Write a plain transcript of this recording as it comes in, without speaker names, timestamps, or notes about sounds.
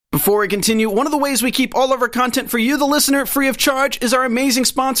Before we continue, one of the ways we keep all of our content for you, the listener, free of charge is our amazing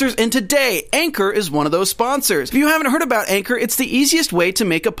sponsors, and today, Anchor is one of those sponsors. If you haven't heard about Anchor, it's the easiest way to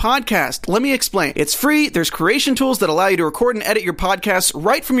make a podcast. Let me explain. It's free, there's creation tools that allow you to record and edit your podcasts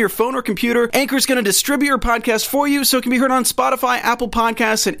right from your phone or computer. Anchor's going to distribute your podcast for you so it can be heard on Spotify, Apple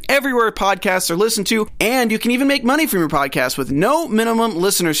Podcasts, and everywhere podcasts are listened to, and you can even make money from your podcast with no minimum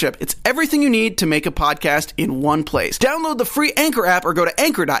listenership. It's everything you need to make a podcast in one place. Download the free Anchor app or go to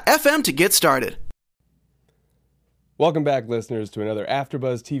anchor.fm to get started. Welcome back, listeners, to another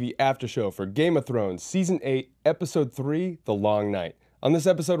AfterBuzz TV after show for Game of Thrones Season 8, Episode 3, The Long Night. On this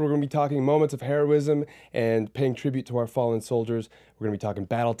episode, we're going to be talking moments of heroism and paying tribute to our fallen soldiers. We're going to be talking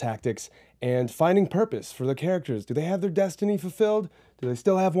battle tactics and finding purpose for the characters. Do they have their destiny fulfilled? Do they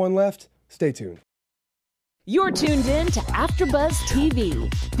still have one left? Stay tuned. You're tuned in to AfterBuzz TV,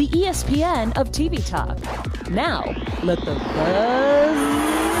 the ESPN of TV talk. Now, let the buzz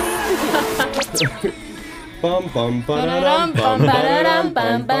Bum bum ba-da-dum bum ba-da-dum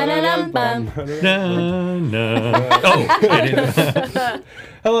bum ba-da-dum bum.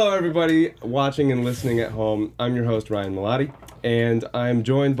 Hello, everybody watching and listening at home. I'm your host, Ryan Malati, and I'm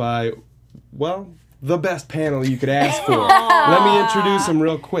joined by, well, the best panel you could ask for. Let me introduce them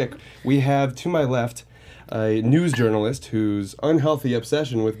real quick. We have, to my left, a news journalist whose unhealthy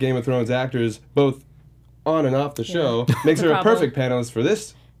obsession with Game of Thrones actors, both on and off the show, makes her a perfect panelist for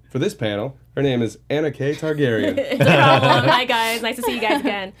this panel. Her name is Anna K. Targaryen. It's a problem. Hi, guys. Nice to see you guys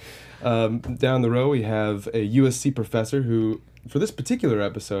again. Down the row, we have a USC professor who, for this particular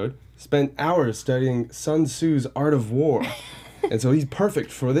episode, spent hours studying Sun Tzu's Art of War. And so he's perfect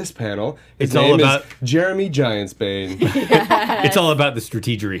for this panel. His name is Jeremy Giantsbane. It's all about the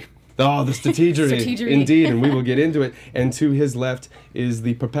strategery. Oh, the strategery. Indeed, and we will get into it. And to his left is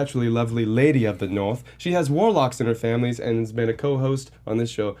the perpetually lovely Lady of the North. She has warlocks in her families and has been a co-host on this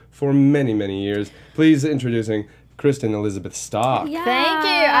show for many, many years. Please introducing Kristen Elizabeth Stock. Yes. Thank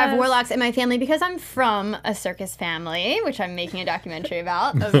you. I have warlocks in my family because I'm from a circus family, which I'm making a documentary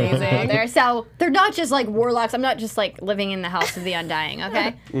about. Amazing. So they're not just like warlocks. I'm not just like living in the House of the Undying,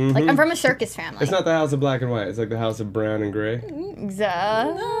 okay? Mm-hmm. Like I'm from a circus family. It's not the House of Black and White. It's like the House of Brown and Gray.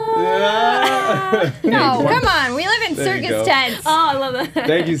 No, come on. We live in circus tents. Oh, I love that.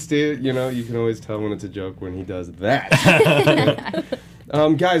 Thank you, Steve. You know, you can always tell when it's a joke when he does that.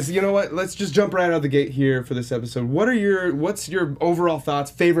 Guys, you know what? Let's just jump right out of the gate here for this episode. What's your overall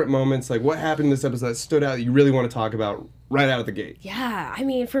thoughts, favorite moments? Like, what happened in this episode that stood out that you really want to talk about right out of the gate? Yeah, I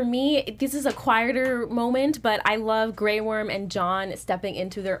mean, for me, this is a quieter moment, but I love Grey Worm and Jon stepping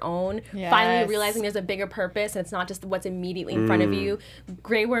into their own, finally realizing there's a bigger purpose, and it's not just what's immediately in front of you.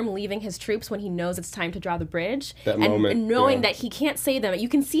 Grey Worm leaving his troops when he knows it's time to draw the bridge. And knowing that he can't save them. You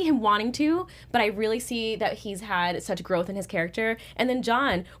can see him wanting to, but I really see that he's had such growth in his character. And then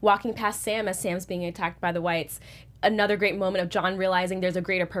Jon walking past Sam as Sam's being attacked by the Whites. Another great moment of Jon realizing there's a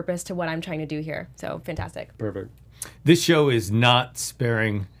greater purpose to what I'm trying to do here. So, fantastic. Perfect. This show is not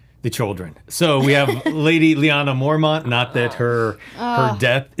sparing the children. So we have Lady Lyanna Mormont, not that her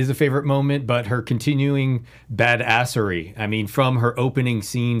death is a favorite moment, but her continuing badassery. I mean, from her opening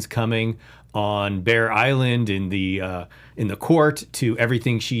scenes coming on Bear Island in the court to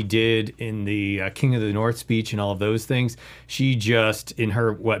everything she did in the King of the North speech and all of those things, she just, in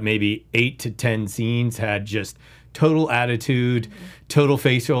her, maybe 8 to 10 scenes, had just total attitude, total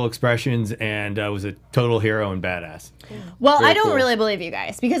facial expressions, and was a total hero and badass. Well, I don't really believe you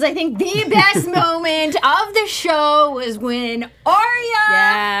guys, because I think the best moment of the show was when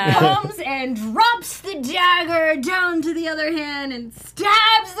Arya comes and drops the dagger down to the other hand and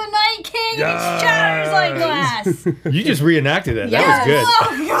stabs the Night King and shatters like glass. You just reenacted that. That was good.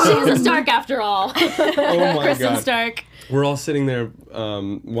 Oh, she's a Stark after all. Oh my Kristen God. Stark. We're all sitting there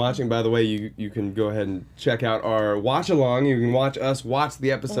watching. By the way, you can go ahead and check out our watch-along. You can watch us watch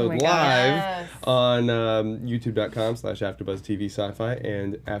the episode live on youtube.com/AfterBuzzTV Sci-Fi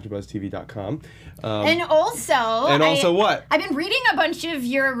and AfterBuzzTV.com. And also what? I've been reading a bunch of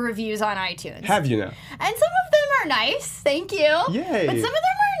your reviews on iTunes. Have you now? And some of them are nice, thank you. Yay. But some of them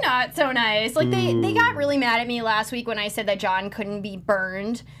are not so nice. Like they got really mad at me last week when I said that Jon couldn't be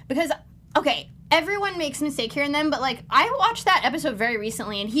burned because, okay, everyone makes a mistake here and then, but like I watched that episode very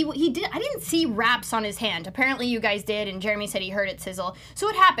recently and he did. I didn't see wraps on his hand. Apparently you guys did, and Jeremy said he heard it sizzle. So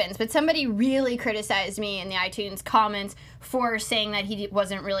it happens. But somebody really criticized me in the iTunes comments for saying that he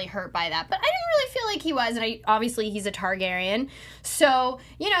wasn't really hurt by that. But I didn't really feel like he was, and obviously he's a Targaryen. So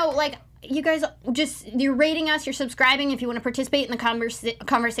like. You guys you're rating us, you're subscribing. If you want to participate in the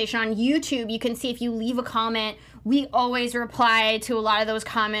conversation on YouTube, you can see if you leave a comment We always reply to a lot of those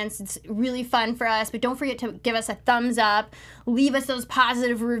comments. It's really fun for us, but don't forget to give us a thumbs up. Leave us those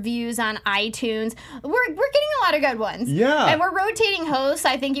positive reviews on iTunes. We're getting a lot of good ones. Yeah. And we're rotating hosts.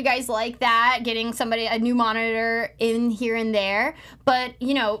 I think you guys like that, getting a new monitor in here and there. But,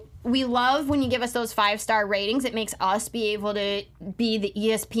 we love when you give us those 5-star ratings. It makes us be able to be the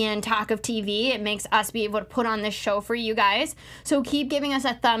ESPN Talk of TV. It makes us be able to put on this show for you guys. So keep giving us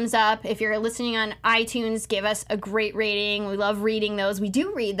a thumbs up. If you're listening on iTunes, give us a great rating. We love reading those. We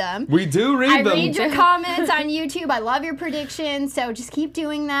do read them. We do read them. I read your comments on YouTube. I love your predictions. So just keep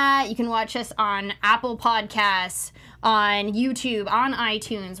doing that. You can watch us on Apple Podcasts, on YouTube, on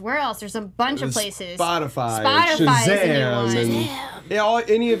iTunes. Where else? There's a bunch of places. Spotify, Shazam, and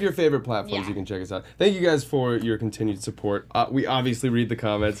any of your favorite platforms. You can check us out. Thank you guys for your continued support. We obviously read the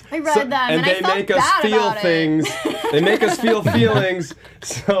comments. I read them, and they I felt make us bad feel about things. They make us feel feelings.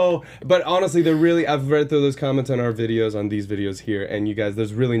 So, but honestly, I've read through those comments on our videos, on these videos here, and you guys,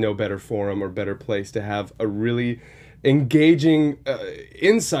 there's really no better forum or better place to have a really engaging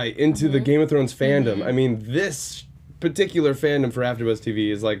insight into the Game of Thrones fandom. I mean, this particular fandom for AfterBuzz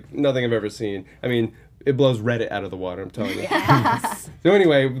TV is like nothing I've ever seen. I mean, it blows Reddit out of the water, I'm telling you. Yes. So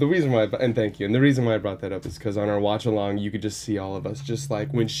anyway, the reason why I brought that up is because on our watch along, you could just see all of us just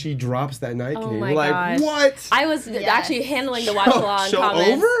like when she drops that Night King, we're like, gosh. what? I was actually handling the watch along Show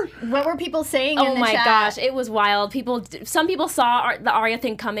comments. over? What were people saying in the Oh my chat? gosh, it was wild. Some people saw the Arya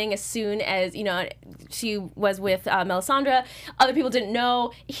thing coming as soon as she was with Melisandre. Other people didn't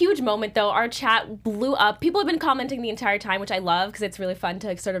know. Huge moment though. Our chat blew up. People have been commenting the entire time, which I love because it's really fun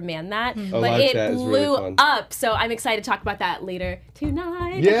to sort of man that. But it blew up. So I'm excited to talk about that later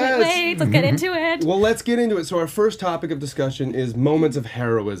tonight. Yes. I can't wait. Let's get into it. Well, let's get into it. So our first topic of discussion is moments of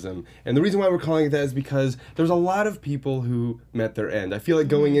heroism. And the reason why we're calling it that is because there's a lot of people who met their end. I feel like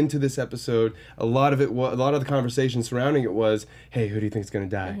going into this episode, a lot of the conversation surrounding it was, hey, who do you think is going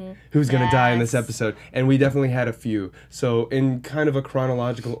to die? Who's going to die in this episode? And we definitely had a few. So in kind of a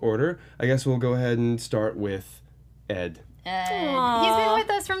chronological order, I guess we'll go ahead and start with Ed. He's been with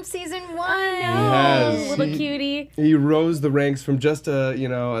us from season 1. I know. has. Little cutie. He rose the ranks from just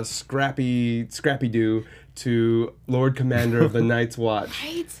a scrappy do to Lord Commander of the Night's Watch.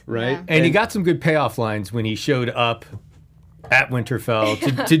 Right? Yeah. And he got some good payoff lines when he showed up at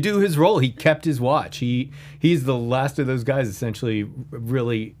Winterfell to do his role. He kept his watch. He's the last of those guys essentially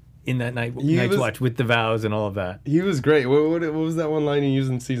really in that Night's Watch with the vows and all of that. He was great. What was that one line he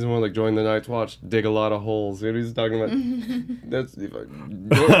used in season 1? Like, join the Night's Watch, dig a lot of holes. What he's talking about? That's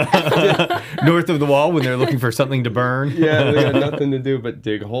North of the Wall when they're looking for something to burn. Yeah, they got nothing to do but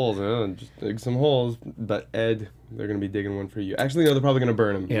dig holes. Just dig some holes. But Ed, they're going to be digging one for you. Actually, no, they're probably going to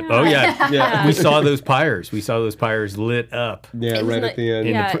burn him. Yeah. Oh, yeah. Yeah. We saw those pyres. We saw those pyres lit up Yeah, right at the end.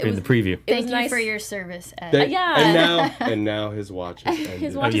 in the preview. Thank you nice. for your service, Ed. And now his watch is ended.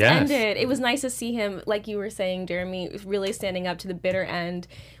 His watch yes. ended. It was nice to see him, like you were saying, Jeremy, really standing up to the bitter end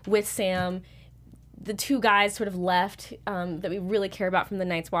with Sam. The two guys sort of left that we really care about from the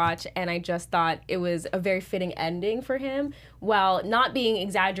Night's Watch, and I just thought it was a very fitting ending for him, while not being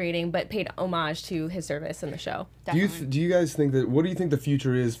exaggerating, but paid homage to his service in the show. Do you guys think what do you think the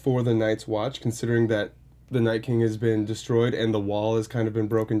future is for the Night's Watch, considering that the Night King has been destroyed and the wall has kind of been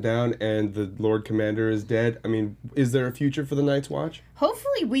broken down and the Lord Commander is dead? I mean, is there a future for the Night's Watch?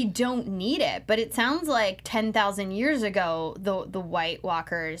 Hopefully we don't need it, but it sounds like 10,000 years ago, the White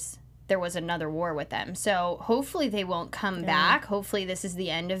Walkers, there was another war with them. So hopefully they won't come back. Hopefully this is the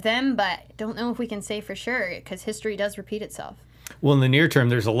end of them, but don't know if we can say for sure because history does repeat itself. Well, in the near term,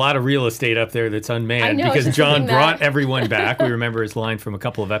 there's a lot of real estate up there that's unmanned I know, because just John thinking that. brought everyone back. We remember his line from a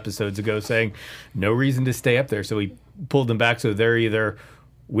couple of episodes ago saying, no reason to stay up there. So he pulled them back. So they're either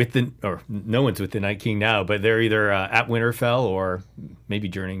no one's with the Night King now, but they're either at Winterfell or maybe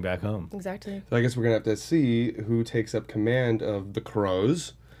journeying back home. Exactly. So I guess we're going to have to see who takes up command of the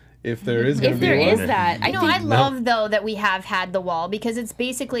Crows. If there is going to If be there one. is that, I love though that we have had the wall because it's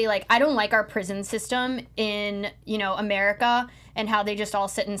basically like I don't like our prison system in America and how they just all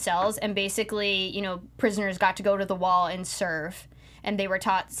sit in cells and basically prisoners got to go to the wall and serve and they were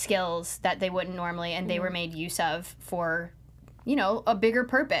taught skills that they wouldn't normally and they were made use of for a bigger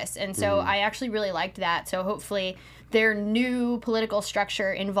purpose. And so I actually really liked that. So hopefully their new political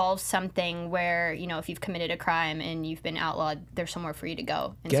structure involves something where, if you've committed a crime and you've been outlawed, there's somewhere for you to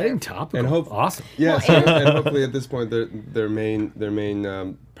go. And Getting serve. topical. Awesome. Yes, and hopefully at this point their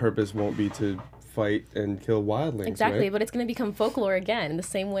main purpose won't be to fight and kill wildlings. Exactly, right? but it's going to become folklore again, in the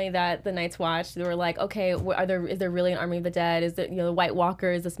same way that the Night's Watch, they were like, okay, is there really an army of the dead? Is there, the White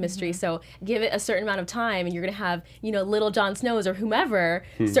Walker? Is this mystery? So give it a certain amount of time, and you're going to have, little Jon Snows or whomever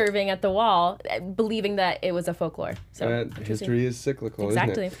serving at the wall, believing that it was a folklore. So history is cyclical,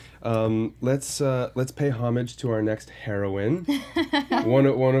 exactly. Isn't it? Let's pay homage to our next heroine, one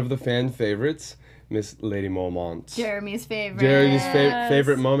of the fan favorites, Miss Lady Mormont. Jeremy's favorite. Jeremy's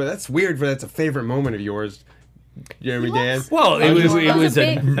favorite moment. That's weird, but that's a favorite moment of yours, Jeremy Dan. Well, it was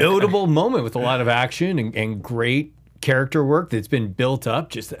a notable moment with a lot of action and great character work that's been built up.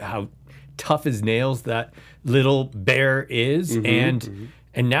 Just how tough as nails that little bear is, and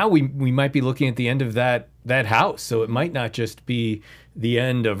now we might be looking at the end of that house. So it might not just be the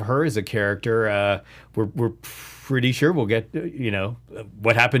end of her as a character. We're pretty sure we'll get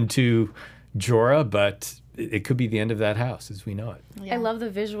what happened to Jorah, but it could be the end of that house as we know it. Yeah. I love the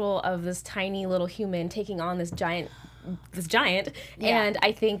visual of this tiny little human taking on this giant. And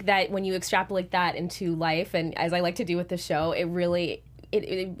I think that when you extrapolate that into life, and as I like to do with the show, it really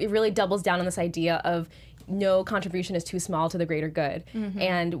doubles down on this idea of no contribution is too small to the greater good.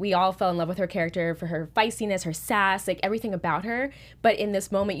 And we all fell in love with her character for her feistiness, her sass, like everything about her. But in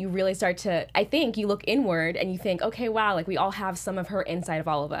this moment, you really start to, I think you look inward and you think, okay, wow, like we all have some of her inside of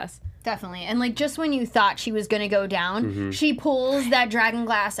all of us. Definitely. And like just when you thought she was going to go down, she pulls that dragon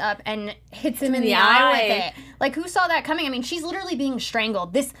glass up and hits him in the eye with it. Like who saw that coming? I mean, she's literally being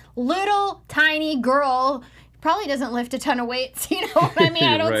strangled. This little tiny girl probably doesn't lift a ton of weights, you know what I mean?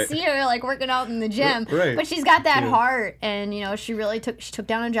 I don't see her like working out in the gym. But she's got that heart, and she really took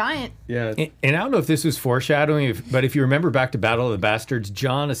down a giant. Yeah. And I don't know if this was foreshadowing, but if you remember back to Battle of the Bastards,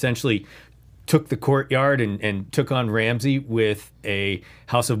 Jon essentially took the courtyard and took on Ramsay with a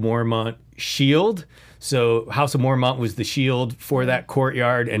House of Mormont shield. So House of Mormont was the shield for that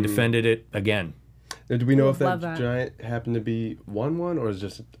courtyard and defended it again. Now, do we know if that giant happened to be one, or is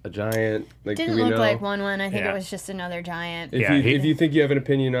just a giant? Like, didn't look like one. I think it was just another giant. If you think you have an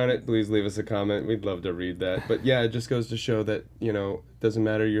opinion on it, please leave us a comment. We'd love to read that. But yeah, it just goes to show that, it doesn't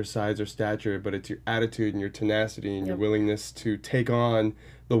matter your size or stature, but it's your attitude and your tenacity and your willingness to take on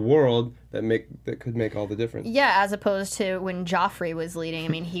the world that could make all the difference. Yeah, as opposed to when Joffrey was leading. I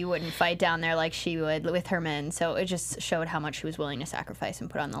mean, he wouldn't fight down there like she would with her men. So it just showed how much she was willing to sacrifice and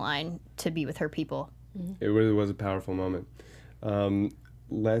put on the line to be with her people. It really was a powerful moment.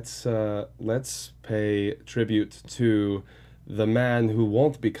 Let's pay tribute to the man who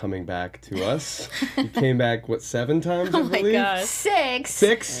won't be coming back to us. He came back 7 times? I believe? My gosh. 6.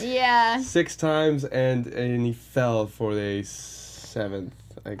 6? Yeah. 6 times, and he fell for the 7th.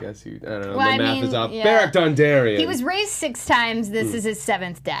 I guess I don't know. Well, the math is off. Beric Dondarrion. He was raised 6 times. This is his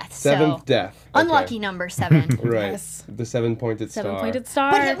 7th death. 7th death. Okay. Unlucky number 7. Right. Yes. The 7-pointed star. 7-pointed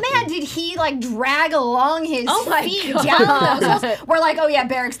star. But man, did he drag along his feet down those hills? We're like, oh yeah,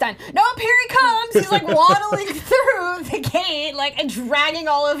 Beric's done. Nope, here he comes. He's waddling through the gate, and dragging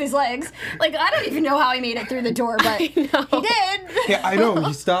all of his legs. I don't even know how he made it through the door, but he did. Yeah, I know.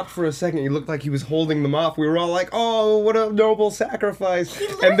 He stopped for a second. He looked like he was holding them off. We were all like, oh, what a noble sacrifice.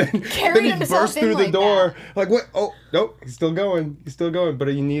 And then he burst through the door. Like, what? Oh, nope. He's still going. But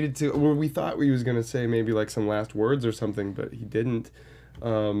he needed to. Well, we thought he was going to say maybe some last words or something, but he didn't.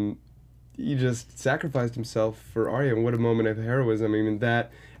 He just sacrificed himself for Arya. And what a moment of heroism. I mean,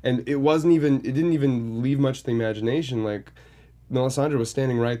 that. And it didn't even leave much to the imagination. Melisandre was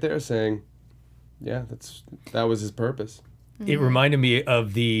standing right there saying, yeah, that was his purpose. It reminded me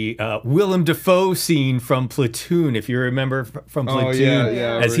of the Willem Dafoe scene from Platoon, if you remember from Platoon,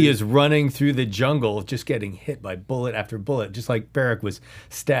 as he is running through the jungle, just getting hit by bullet after bullet, just like Beric was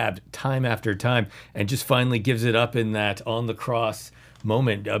stabbed time after time, and just finally gives it up in that on the cross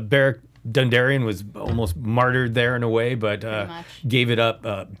moment. Beric Dondarrion was almost martyred there in a way, but gave it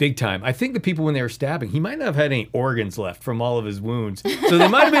up big time. I think the people, when they were stabbing, he might not have had any organs left from all of his wounds, so they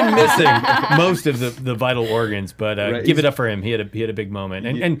might have been missing most of the vital organs. But give it up for him. He had a big moment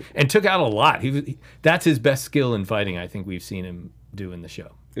and took out a lot. That's his best skill in fighting. I think we've seen him do in the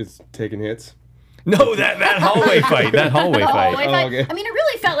show. It's taking hits. No, that hallway fight. That hallway fight. Oh, okay. I mean, it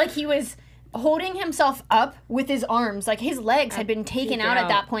really felt like he was holding himself up with his arms. His legs had been taken out at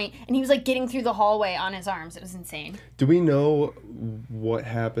that point, and he was getting through the hallway on his arms. It was insane. Do we know what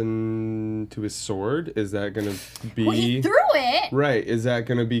happened to his sword? Is that going to be... Well, he threw it! Right. Is that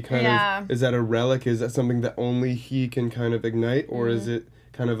going to be kind of... Is that a relic? Is that something that only he can kind of ignite? Or is it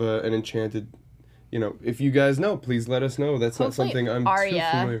kind of an enchanted... if you guys know, please let us know. That's not something I'm too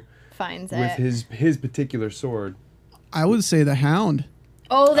familiar finds with his particular sword. I would say the Hound.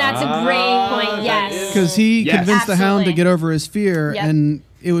 Oh, that's a great point. Yes. Because he Yes. convinced the Hound to Absolutely. get over his fear, Yep. and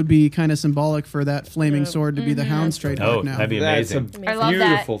it would be kind of symbolic for that flaming sword to be the Hound's trademark Oh, now. that'd be That's amazing. a I love that.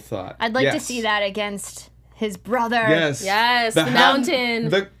 beautiful thought. I'd like to Yes. see that against his brother. Yes. Yes, the Hound- mountain.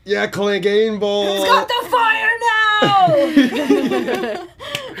 Clegane Bowl. He's got the fire now.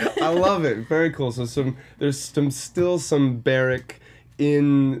 I love it. Very cool. So there's still some Barrick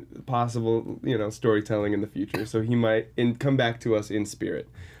in possible, storytelling in the future. So he might come back to us in spirit.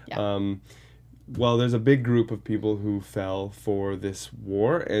 Yeah. Well, there's a big group of people who fell for this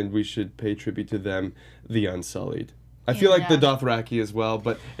war, and we should pay tribute to them, the Unsullied. I feel like the Dothraki as well,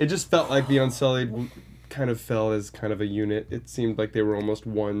 but it just felt like the Unsullied kind of fell as kind of a unit. It seemed like they were almost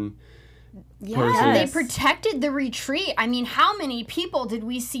one person. They protected the retreat. I mean, how many people did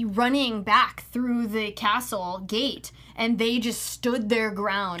we see running back through the castle gate? And they just stood their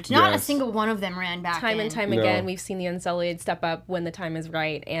ground. Not a Yes. single one of them ran back Time in. and time No. again, we've seen the Unsullied step up when the time is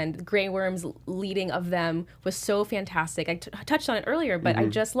right, and Grey Worm's leading of them was so fantastic. I touched on it earlier, but I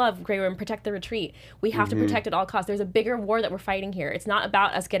just love Grey Worm, protect the retreat. We have to protect at all costs. There's a bigger war that we're fighting here. It's not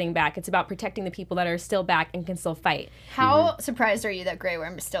about us getting back. It's about protecting the people that are still back and can still fight. How surprised are you that Grey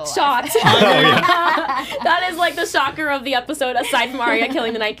Worm is still alive? Shocked. That is like the shocker of the episode, aside from Arya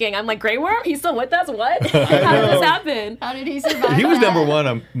killing the Night King. I'm like, Grey Worm? He's still with us? What? How did this happen? How did he survive? He was that? number one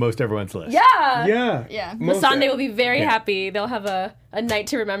on most everyone's list. Yeah. Yeah. Yeah. Sunday will be very happy. They'll have a night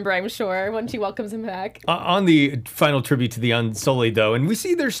to remember, I'm sure, when she welcomes him back. On the final tribute to the Unsullied, though, and we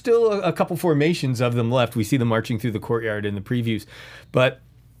see there's still a couple formations of them left. We see them marching through the courtyard in the previews. But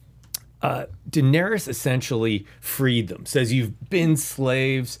Daenerys essentially freed them, says you've been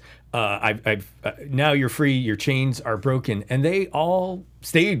slaves. Now you're free. Your chains are broken. And they all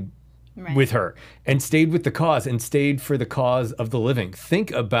stayed with her and stayed with the cause and stayed for the cause of the living. Think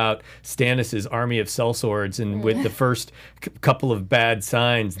about Stannis's army of sellswords, and with the first couple of bad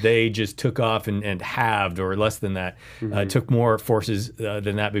signs, they just took off and halved, or less than that, took more forces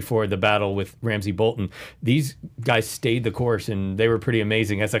than that before the battle with Ramsay Bolton. These guys stayed the course, and they were pretty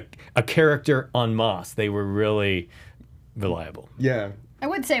amazing. As a character en masse, they were really reliable. Yeah. I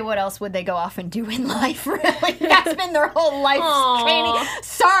would say, what else would they go off and do in life, really? That's been their whole life training.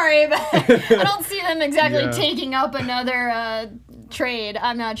 Sorry, but I don't see them exactly taking up another trade.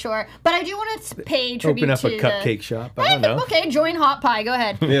 I'm not sure. But I do want to pay tribute Open up to a cupcake shop. I don't know. Okay, join Hot Pie. Go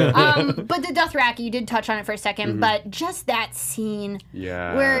ahead. But the Dothraki, you did touch on it for a second, but just that scene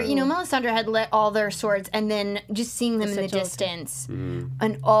where, Melisandre had lit all their swords, and then just seeing them in the distance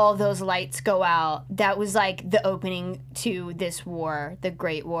and all those lights go out, that was like the opening to this war, the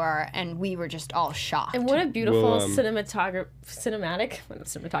Great War, and we were just all shocked. And what a beautiful Well, cinematic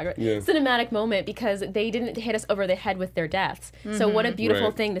moment, because they didn't hit us over the head with their deaths. So what a beautiful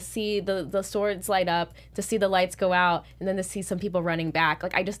Right. thing to see the swords light up, to see the lights go out, and then to see some people running back.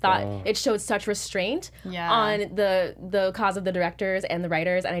 Like, I just thought it showed such restraint on the cause of the directors and the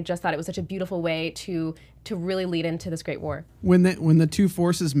writers, and I just thought it was such a beautiful way to really lead into this great war. When the two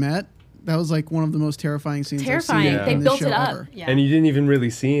forces met, that was like one of the most terrifying scenes Terrifying. I've seen They in this built show it up. ever. Yeah. And you didn't even really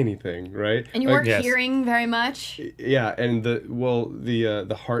see anything, right? And you Like, weren't yes. hearing very much. Yeah, and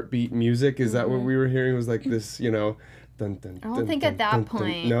the heartbeat music, is that what we were hearing? Was like this, dun, dun, I don't think at that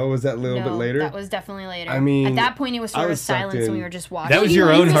point. No, was that a little bit later? That was definitely later. I mean, at that point, it was I sort of was sucked silence, and we in. were just watching. That was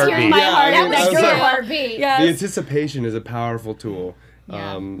your own You were hearing heartbeat. my Yeah, heart. I That mean, I was was your like- heartbeat. The anticipation is a powerful tool,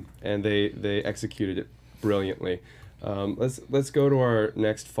 and they executed it brilliantly. Let's go to our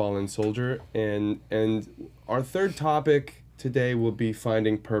next fallen soldier, and our third topic today will be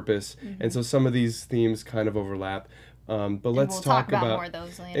finding purpose, and so some of these themes kind of overlap. But let's we'll talk talk about more of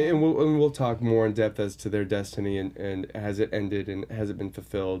those later. and we'll talk more in depth as to their destiny and has it ended and has it been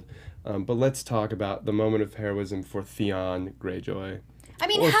fulfilled. But let's talk about the moment of heroism for Theon Greyjoy. I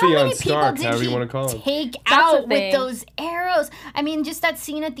mean, Or how Theon many Stark, people however did you he wanna call him. take the out with thing. those arrows? I mean, just that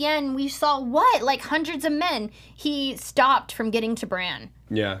scene at the end, we saw like hundreds of men he stopped from getting to Bran.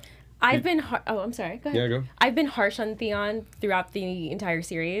 Yeah. I've been I'm sorry. Go ahead. Yeah, go. I've been harsh on Theon throughout the entire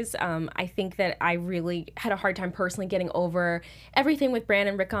series. I think that I really had a hard time personally getting over everything with Bran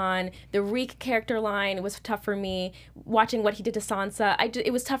and Rickon. The Reek character line was tough for me. Watching what he did to Sansa,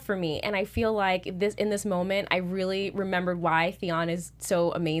 it was tough for me. And I feel like in this moment, I really remembered why Theon is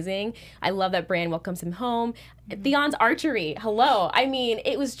so amazing. I love that Bran welcomes him home. Theon's archery, hello. I mean,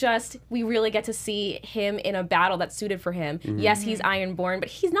 it was just, we really get to see him in a battle that's suited for him. Yes, he's Ironborn, but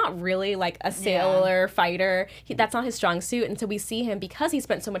he's not really like a sailor fighter. That's not his strong suit. And so we see him, because he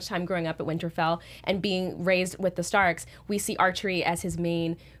spent so much time growing up at Winterfell and being raised with the Starks, we see archery as his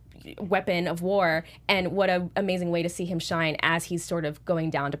main weapon of war. And what an amazing way to see him shine as he's sort of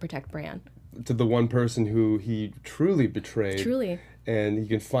going down to protect Bran. To the one person who he truly betrayed. Truly. and he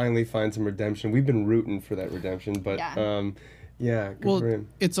can finally find some redemption. We've been rooting for that redemption, but good for him.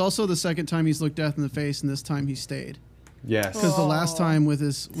 It's also the second time he's looked death in the face, and this time he stayed. Yes. Because the last time with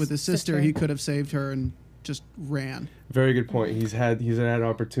his sister, he could have saved her and just ran. Very good point. He's had an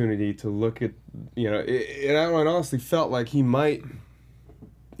opportunity to look at, and I honestly felt like he might,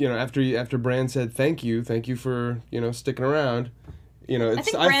 after Bran said thank you for sticking around. I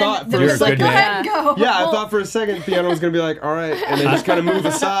thought for a second. Go ahead and go. Yeah, I thought for a second Theon was going to be like, all right, and then just kind of move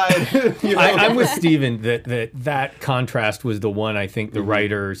aside. I'm with Steven that contrast was the one I think the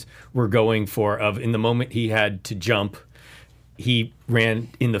writers were going for. Of in the moment he had to jump, he ran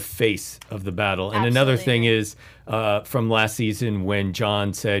in the face of the battle. And another thing is from last season when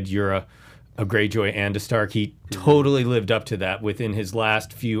Jon said you're a Greyjoy and a Stark, he totally lived up to that. Within his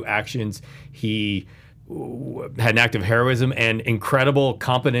last few actions, he had an act of heroism and incredible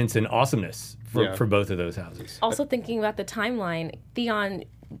competence and awesomeness for both of those houses. Also thinking about the timeline, Theon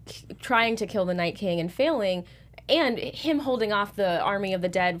trying to kill the Night King and failing, and him holding off the army of the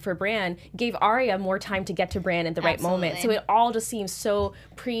dead for Bran gave Arya more time to get to Bran at the right moment. So it all just seems so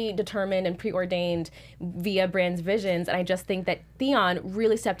predetermined and preordained via Bran's visions. And I just think that Theon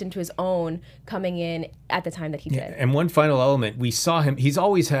really stepped into his own coming in at the time that he did. And one final element, we saw him, he's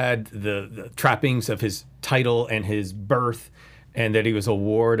always had the trappings of his title and his birth, and that he was a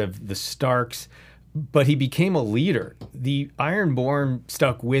ward of the Starks. But he became a leader. The Ironborn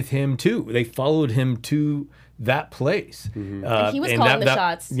stuck with him too. They followed him to that place. And he was calling the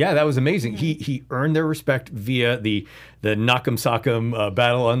shots. Yeah, that was amazing. He earned their respect via the Knock'em Sock'em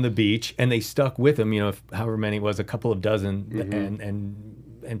battle on the beach, and they stuck with him. However many it was, a couple of dozen,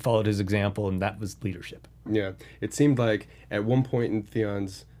 and followed his example, and that was leadership. Yeah, it seemed like at one point in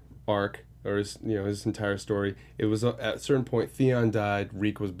Theon's arc, or his entire story, it was at a certain point Theon died,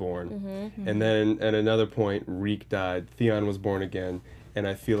 Reek was born, and then at another point Reek died, Theon was born again. And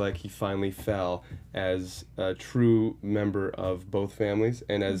I feel like he finally fell as a true member of both families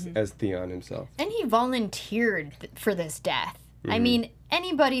and as Theon himself. And he volunteered for this death. I mean,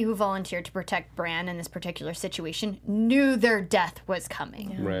 anybody who volunteered to protect Bran in this particular situation knew their death was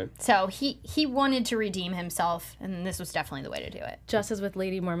coming. Yeah. Right. So he wanted to redeem himself, and this was definitely the way to do it. Just as with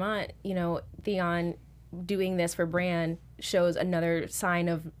Lady Mormont, Theon doing this for Bran shows another sign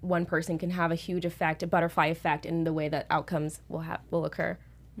of one person can have a huge effect, a butterfly effect, in the way that outcomes will occur.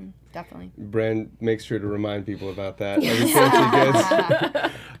 Definitely. Bran makes sure to remind people about that every chance he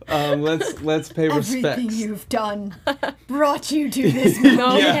gets. Let's pay respects. Everything you've done brought you to this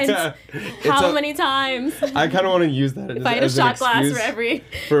moment. Yeah. How many times? I kind of want to use that if I had a shot glass for every.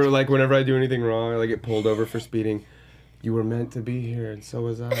 For like whenever I do anything wrong, I get pulled over for speeding. You were meant to be here, and so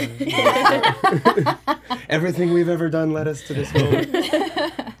was I. Everything we've ever done led us to this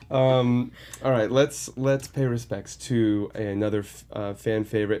moment. All right, let's pay respects to another fan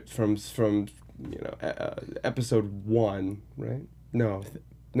favorite from episode 1, right? No,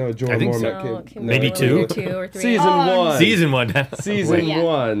 Jorah Mormont. So. Maybe 2? 2 or 3. Season 1. Season 1. Season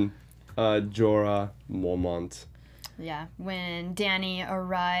 1. Jorah Mormont. Yeah, when Dany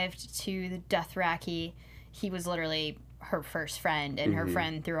arrived to the Dothraki, he was literally her first friend and her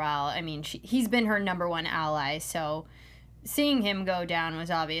friend throughout. I mean, he's been her number one ally, so seeing him go down was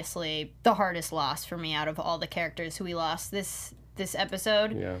obviously the hardest loss for me out of all the characters who we lost this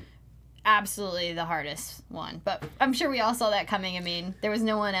episode. Yeah. Absolutely the hardest one. But I'm sure we all saw that coming. I mean, there was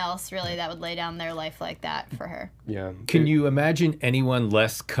no one else really that would lay down their life like that for her. Yeah. Can you imagine anyone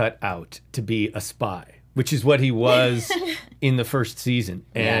less cut out to be a spy, which is what he was in the first season?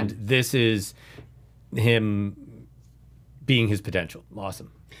 And this is him being his potential.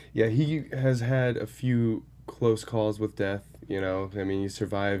 Awesome. Yeah, he has had a few close calls with death. I mean, he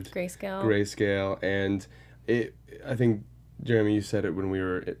survived Grayscale, and I think, Jeremy, you said it when we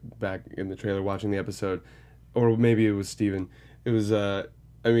were back in the trailer watching the episode, or maybe it was Steven. It was,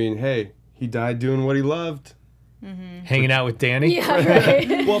 hey, he died doing what he loved. Hanging out with Dany? Yeah,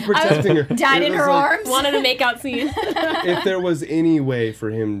 right. Well, protecting her. Died in her arms. Wanted a makeout scene. If there was any way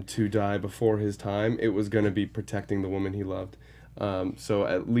for him to die before his time, it was going to be protecting the woman he loved. So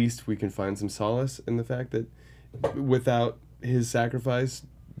at least we can find some solace in the fact that without his sacrifice,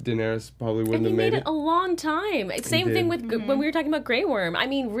 Daenerys probably wouldn't have made it. A long time. Same thing with when we were talking about Grey Worm. I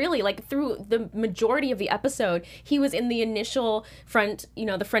mean, really, through the majority of the episode, he was in the initial front,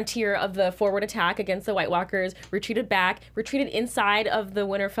 the frontier of the forward attack against the White Walkers, retreated inside of the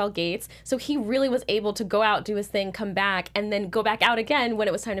Winterfell gates. So he really was able to go out, do his thing, come back, and then go back out again when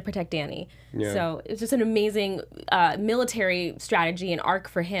it was time to protect Dany. Yeah. So it's just an amazing military strategy and arc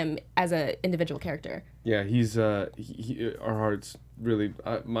for him as an individual character. Yeah, he's our hearts really,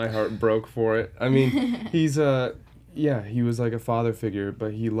 my heart broke for it. I mean, he's yeah, he was like a father figure,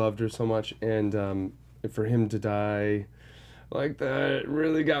 but he loved her so much, and for him to die like that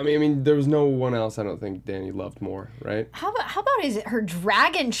really got me. I mean, there was no one else I don't think Dany loved more, right? How about is it her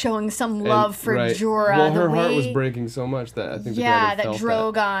dragon showing some love for Jorah? Well, her heart was breaking so much that I think the dragon felt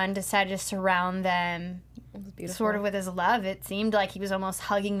Drogon decided to surround them, sort of with his love. It seemed like he was almost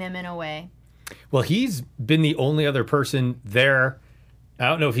hugging them in a way. Well, he's been the only other person there. I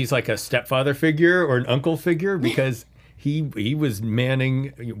don't know if he's like a stepfather figure or an uncle figure, because he was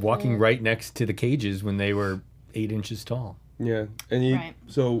walking right next to the cages when they were 8 inches tall. Yeah, and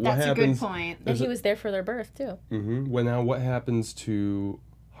so what That's happens? That's a good point. And he was there for their birth too. Mm-hmm. Well, now what happens to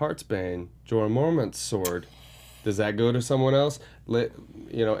Heartsbane, Jorah Mormont's sword? Does that go to someone else?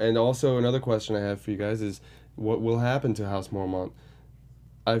 And also another question I have for you guys is, what will happen to House Mormont?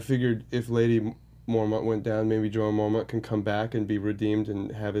 I figured if Lady Mormont went down, maybe Jorah Mormont can come back and be redeemed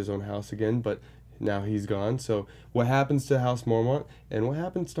and have his own house again, but now he's gone. So what happens to House Mormont, and what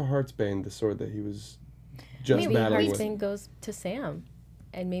happens to Heartsbane, the sword that he was just battling with? Heartsbane goes to Sam,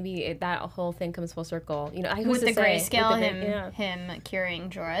 and maybe that whole thing comes full circle. With the grayscale, him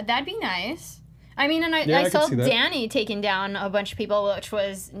curing Jorah, that'd be nice. I mean, and I saw Dany taking down a bunch of people, which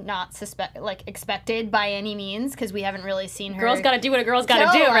was not expected by any means, because we haven't really seen her. Girls got to do what a girl's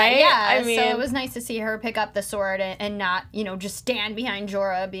got to do, right? Yeah. So it was nice to see her pick up the sword and not, just stand behind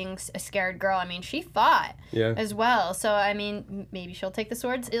Jorah being a scared girl. I mean, she fought as well. So I mean, maybe she'll take the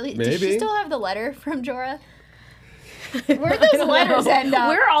swords. Does she still have the letter from Jorah? Where do those letters end up?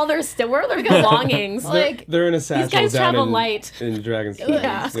 Where are their belongings? They're in a satchel. These guys down travel light. In Dragon's Den.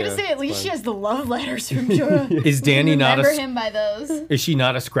 I was gonna say, at least she has the love letters from Jorah. Is Dany not remember him by those? Is she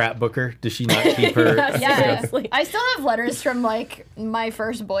not a scrapbooker? Does she not keep her? Yeah, I still have letters from my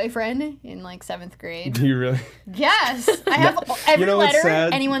first boyfriend in 7th grade. Do you really? Yes, I have every letter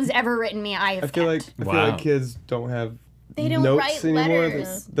anyone's ever written me. I feel like kids don't have they don't notes write anymore.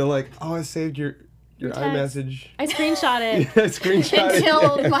 letters. They're like, oh, I saved your iMessage. I screenshot it.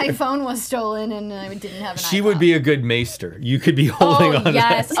 Until my phone was stolen and I didn't have an She iPhone. would be a good maester. You could be holding on.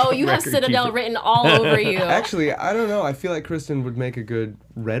 Yes. Oh, you have Citadel written all over you. Actually, I don't know. I feel like Kristen would make a good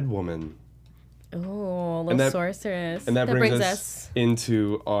red woman. Oh, a little sorceress. And that brings us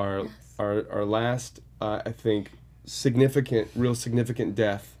into our last, I think, real significant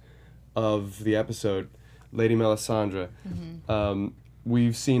death of the episode, Lady Melisandre. Mm-hmm.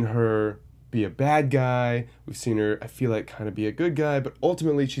 We've seen her be a bad guy. We've seen her, I feel like, kind of be a good guy, but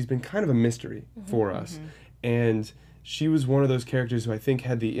ultimately she's been kind of a mystery for us. Mm-hmm. And she was one of those characters who I think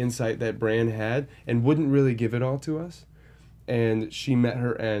had the insight that Bran had and wouldn't really give it all to us. And she met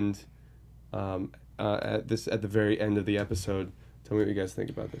her end at the very end of the episode. Tell me what you guys think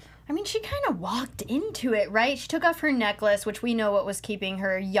about this. I mean, she kind of walked into it, right? She took off her necklace, which we know what was keeping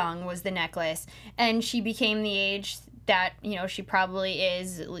her young was the necklace, and she became the age that, she probably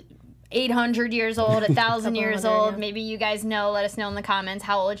is 800 years old, 1,000 years old. Yeah. Maybe you guys know. Let us know in the comments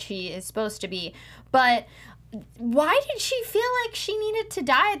how old she is supposed to be. But why did she feel like she needed to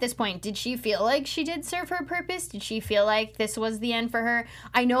die at this point? Did she feel like she did serve her purpose? Did she feel like this was the end for her?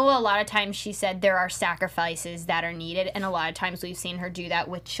 I know a lot of times she said there are sacrifices that are needed, and a lot of times we've seen her do that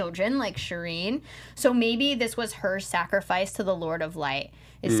with children like Shireen. So maybe this was her sacrifice to the Lord of Light,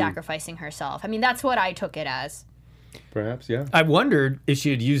 is sacrificing herself. I mean, that's what I took it as. Perhaps, yeah. I wondered if she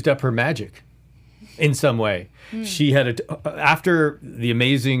had used up her magic in some way. She had after the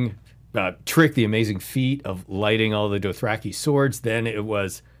amazing trick, the amazing feat of lighting all the Dothraki swords, then it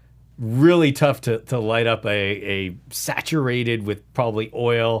was really tough to light up a saturated with probably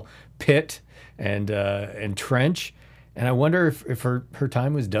oil pit and trench. And I wonder if her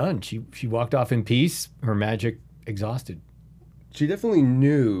time was done. She walked off in peace, her magic exhausted. She definitely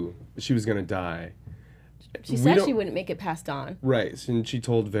knew she was going to die. She said she wouldn't make it past dawn. Right, and she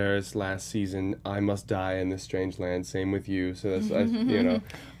told Varys last season, "I must die in this strange land. Same with you." So that's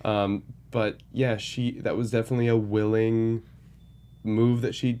but yeah, that was definitely a willing move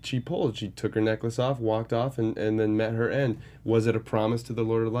that she pulled. She took her necklace off, walked off, and then met her end. Was it a promise to the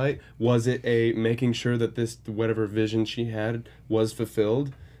Lord of Light? Was it a making sure that this whatever vision she had was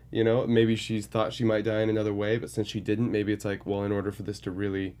fulfilled? Maybe she thought she might die in another way, but since she didn't, maybe it's like, well, in order for this to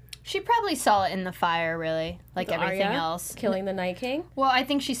really. She probably saw it in the fire, really, like everything else. Killing the Night King? Well, I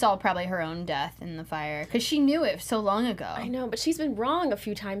think she saw probably her own death in the fire, because she knew it so long ago. I know, but she's been wrong a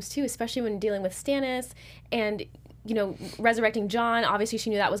few times, too, especially when dealing with Stannis and, resurrecting Jon. Obviously, she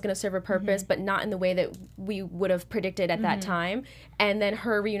knew that was going to serve her purpose, but not in the way that we would have predicted at that time. And then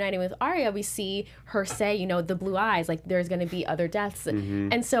her reuniting with Arya, we see her say, the blue eyes, like, there's going to be other deaths.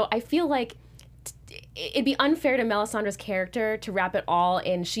 And so I feel like it'd be unfair to Melisandre's character to wrap it all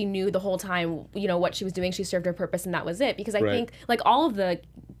in she knew the whole time, what she was doing, she served her purpose and that was it. Because I think, like all of the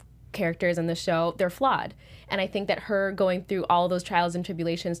characters in the show, they're flawed. And I think that her going through all those trials and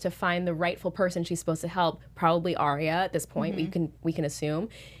tribulations to find the rightful person she's supposed to help, probably Arya at this point, we can assume,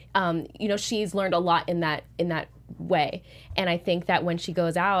 she's learned a lot in that way. And I think that when she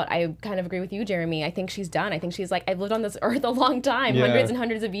goes out, I kind of agree with you, Jeremy. I think she's done. I think she's like, I've lived on this earth a long time, hundreds and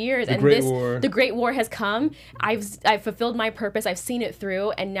hundreds of years, the Great War has come. I've fulfilled my purpose. I've seen it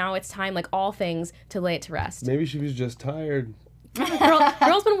through, and now it's time, like all things, to lay it to rest. Maybe she was just tired.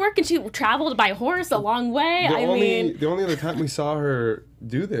 Girl's been working. She traveled by horse a long way. The only other time we saw her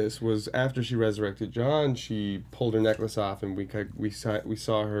do this was after she resurrected Jon. She pulled her necklace off, and we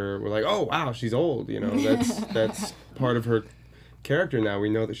saw her. We're like, oh wow, she's old. That's part of her character now. We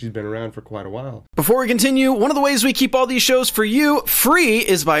know that she's been around for quite a while. Before we continue, one of the ways we keep all these shows for you free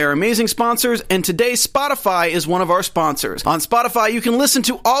is by our amazing sponsors, and today Spotify is one of our sponsors. On Spotify, you can listen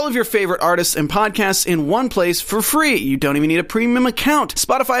to all of your favorite artists and podcasts in one place for free. You don't even need a premium account.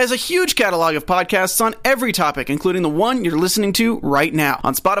 Spotify has a huge catalog of podcasts on every topic, including the one you're listening to right now.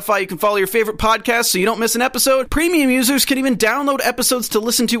 On Spotify, you can follow your favorite podcasts so you don't miss an episode. Premium users can even download episodes to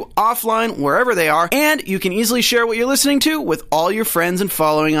listen to offline wherever they are, and you can easily share what you're listening to with all your friends and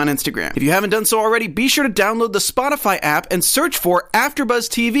following on Instagram. If you haven't done so already, be sure to download the Spotify app and search for AfterBuzz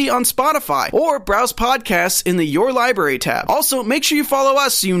TV on Spotify, or browse podcasts in the Your Library tab. Also, make sure you follow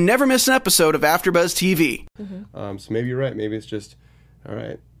us so you never miss an episode of AfterBuzz TV. So maybe you're right. Maybe it's just, all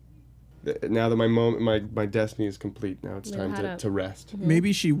right, now that my destiny is complete, now it's time to rest.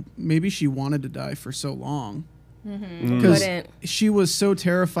 Maybe she wanted to die for so long. Because she was so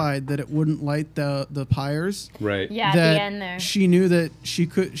terrified that it wouldn't light the pyres. Right. Yeah, that at the end there. She knew that she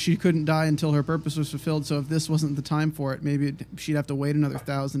couldn't die until her purpose was fulfilled. So if this wasn't the time for it, maybe she'd have to wait another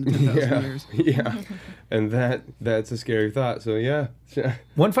 1,000 to 10,000 years. Yeah, and that's a scary thought. So yeah.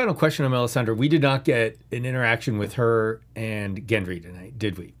 One final question on Melisandre. We did not get an interaction with her and Gendry tonight,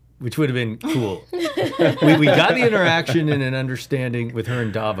 did we? Which would have been cool. we got the interaction and an understanding with her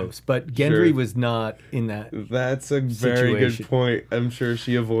and Davos, but Gendry was not in that. That's a very good point. I'm sure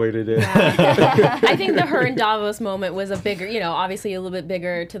she avoided it. Yeah. I think the her and Davos moment was a bigger, obviously a little bit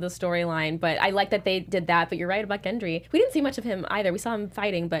bigger to the storyline, but I like that they did that. But you're right about Gendry. We didn't see much of him either. We saw him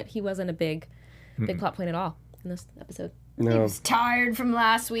fighting, but he wasn't a big plot point at all in this episode. No. He was tired from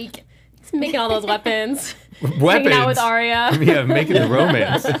last week. He's making all those weapons. Hanging out with Arya. Yeah, making the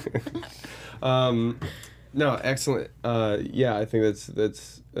romance. No, excellent. Yeah, I think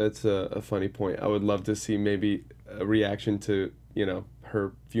that's a funny point. I would love to see maybe a reaction to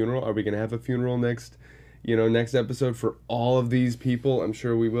her funeral. Are we gonna have a funeral next episode for all of these people? I'm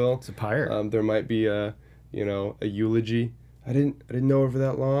sure we will. It's a pirate. There might be a eulogy. I didn't know her for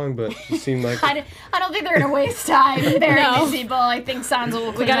that long, but she seemed like I don't think they're gonna waste time burying these people. I think Sansa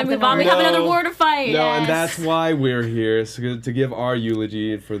will. We gotta move on. We have another war to fight. No, and that's why we're here, so to give our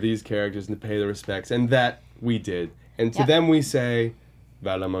eulogy for these characters and to pay the respects, and that we did. And to them we say,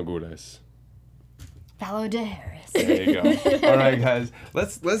 Vala Magulas. Valo de Harris. There you go. All right, guys,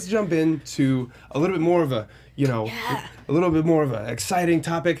 let's jump into a little bit more of a exciting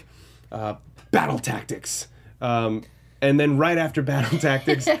topic, battle tactics. And then right after battle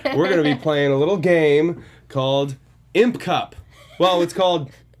tactics, we're going to be playing a little game called Imp Cup. Well, it's called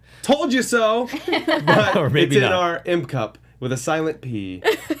Told You So, but or maybe it's in not. our Imp Cup with a silent P.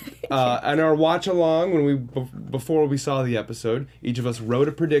 And our watch along, before we saw the episode, each of us wrote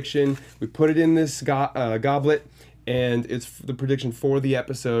a prediction. We put it in this goblet, and it's the prediction for the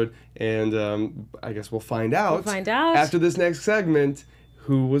episode. And I guess we'll find out after this next segment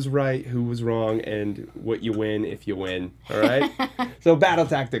who was right, who was wrong, and what you win if you win. All right? So battle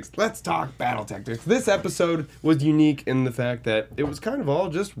tactics. Let's talk battle tactics. This episode was unique in the fact that it was kind of all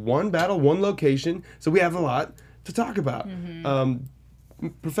just one battle, one location. So we have a lot to talk about.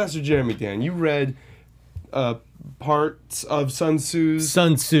 Professor Jeremy Dan, you read parts of Sun Tzu's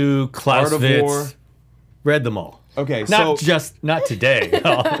Sun Tzu, Art of War. Clausewitz, read them all. Okay, not today.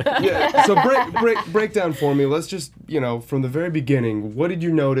 Yeah, so break down for me. Let's just, from the very beginning, what did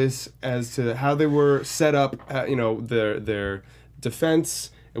you notice as to how they were set up, their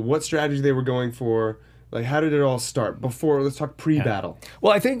defense, and what strategy they were going for? Like, how did it all start? Let's talk pre-battle.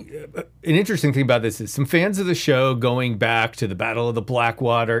 Well, I think an interesting thing about this is some fans of the show going back to the Battle of the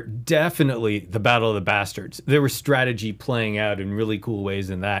Blackwater, definitely the Battle of the Bastards. There was strategy playing out in really cool ways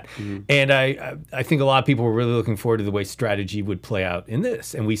in that. Mm-hmm. And I think a lot of people were really looking forward to the way strategy would play out in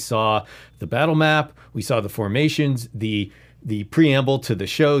this. And we saw the battle map, we saw the formations, the preamble to the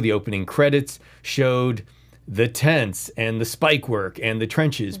show, the opening credits showed the tents and the spike work and the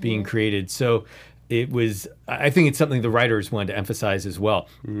trenches being created. So I think it's something the writers wanted to emphasize as well.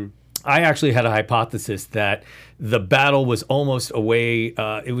 I actually had a hypothesis that the battle was almost a way,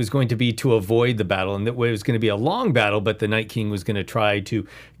 it was going to be to avoid the battle, and that it was going to be a long battle, but the Night King was going to try to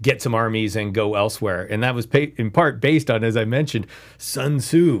get some armies and go elsewhere. And that was in part based on, as I mentioned, Sun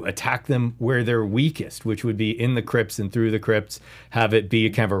Tzu, attack them where they're weakest, which would be in the crypts and through the crypts, have it be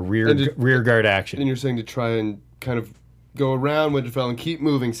kind of a rear guard action. And you're saying to try and kind of go around Winterfell and keep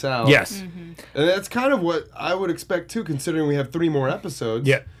moving south. Yes. And that's kind of what I would expect too, considering we have 3 more episodes.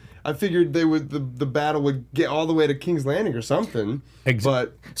 Yeah. I figured the battle would get all the way to King's Landing or something.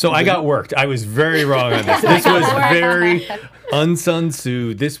 But so I got worked. I was very wrong on this. This was very un-Sun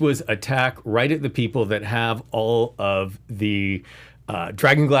Tzu. This was attack right at the people that have all of the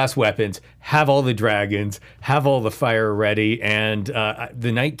dragon glass weapons, have all the dragons, have all the fire ready, and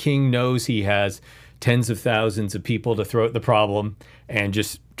the Night King knows he has tens of thousands of people to throw at the problem and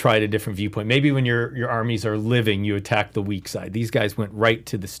just try a different viewpoint. Maybe when your armies are living, you attack the weak side. These guys went right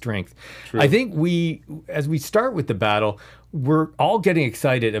to the strength. True. I think as we start with the battle, we're all getting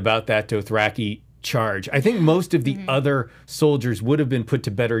excited about that Dothraki charge. I think most of the other soldiers would have been put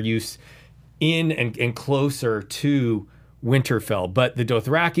to better use in and closer to Winterfell. But the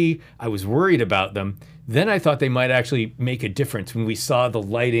Dothraki, I was worried about them. Then I thought they might actually make a difference when we saw the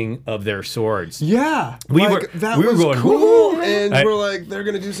lighting of their swords. Yeah. We were going, cool. And we're like, they're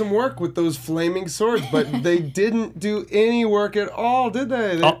going to do some work with those flaming swords. But they didn't do any work at all, did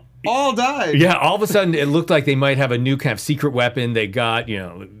they? They all died. Yeah, all of a sudden it looked like they might have a new kind of secret weapon. They got,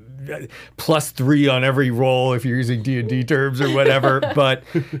 +3 on every roll if you're using D&D terms or whatever. But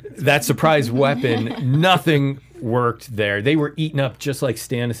that surprise weapon, nothing worked there. They were eaten up just like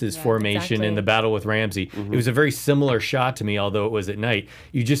Stannis' formation in the battle with Ramsay. It was a very similar shot to me, although it was at night.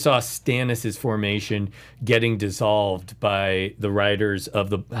 You just saw Stannis' formation getting dissolved by the riders of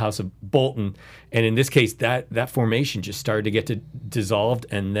the House of Bolton. And in this case, that formation just started to get dissolved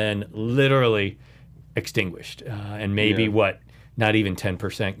and then literally extinguished. And maybe not even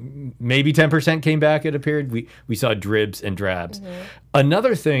 10%. Maybe 10% came back, it appeared. We saw dribs and drabs.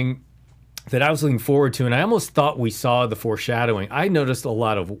 Another thing that I was looking forward to, and I almost thought we saw the foreshadowing, I noticed a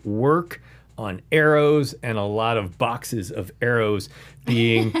lot of work on arrows and a lot of boxes of arrows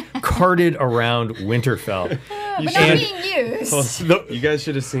being carted around Winterfell. But not being used. You guys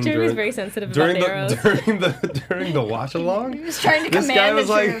should have seen Jeremy's very sensitive about arrows. During the watch along. He was trying to This command guy was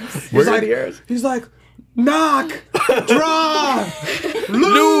the like, troops. where's the arrows? He's like, knock, draw,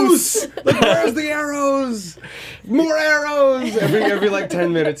 loose. Like, where's the arrows? More arrows. Every like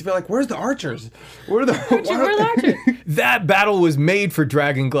 10 minutes, you feel like, where's the archers? Where are the archers? That battle was made for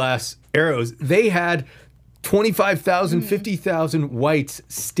dragon glass arrows. They had 25,000, 50,000 whites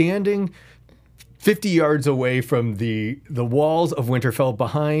standing 50 yards away from the walls of Winterfell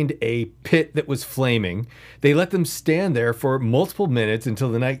behind a pit that was flaming. They let them stand there for multiple minutes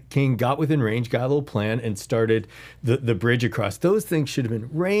until the Night King got within range, got a little plan, and started the bridge across. Those things should have been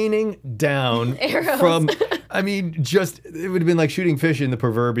raining down from, it would have been like shooting fish in the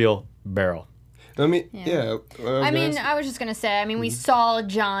proverbial barrel. I mean, I was just going to say, we saw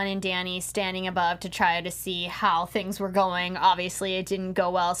Jon and Dany standing above to try to see how things were going. Obviously, it didn't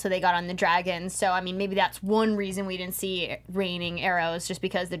go well, so they got on the dragons. So, maybe that's one reason we didn't see raining arrows, just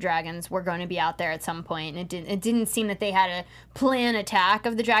because the dragons were going to be out there at some point. And it didn't seem that they had a planned attack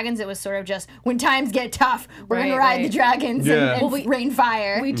of the dragons. It was sort of just, when times get tough, we're going to ride the dragons and rain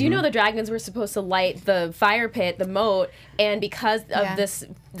fire. We do know the dragons were supposed to light the fire pit, the moat, and because of this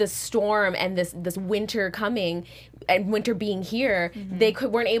storm and this winter coming and winter being here, they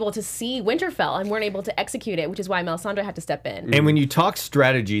weren't able to see Winterfell and weren't able to execute it, which is why Melisandre had to step in. And when you talk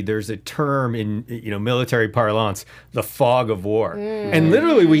strategy, there's a term in military parlance, the fog of war. And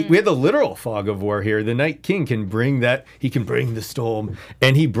literally, we had the literal fog of war here. The Night King can bring that. He can bring the storm,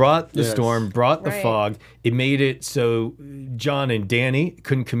 and he brought the storm, brought the fog. It made it so Jon and Dany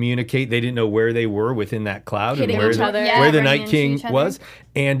couldn't communicate. They didn't know where they were within that cloud Hitting and where the Night King was.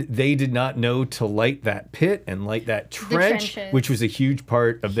 And they did not know to light that pit and light that trench, which was a huge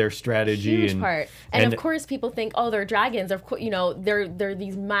part of their strategy. Huge part. And of course, people think, they're dragons. Of course, they're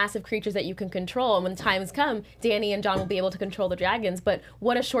these massive creatures that you can control. And when times come, Dany and Jon will be able to control the dragons. But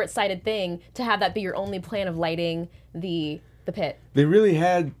what a short-sighted thing to have that be your only plan of lighting the pit. They really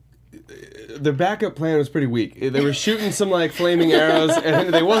had. Their backup plan was pretty weak. They were shooting some flaming arrows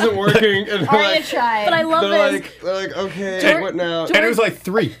and they wasn't working. And Arya tried. But I love this. They're like, okay, what now? And it was like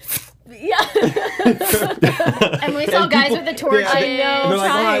 3. Yeah. And we saw guys with the torches. I know. And they're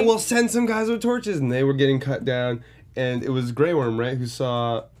like, all right, we'll send some guys with torches. And they were getting cut down. And it was Grey Worm, right, who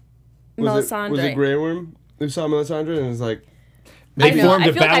saw... Melisandre. Was it Grey Worm who saw Melisandre and was like... They formed a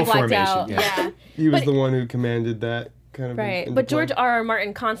I feel like I battle blacked formation. out. Yeah. He was the one who commanded that kind of. Right, in but the play. George R.R.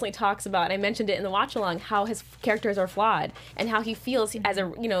 Martin constantly talks about, and I mentioned it in the watch along, how his characters are flawed and how he feels as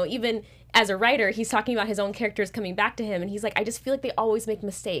a, even as a writer, he's talking about his own characters coming back to him, and he's like, I just feel like they always make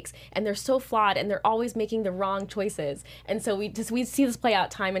mistakes, and they're so flawed, and they're always making the wrong choices. And so we see this play out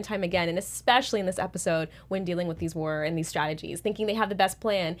time and time again, and especially in this episode when dealing with these war and these strategies, thinking they have the best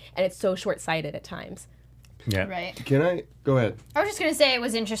plan, and it's so short-sighted at times. Yeah. Right. Can I go ahead? I was just gonna say it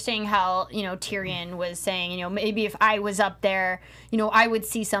was interesting how Tyrion was saying maybe if I was up there I would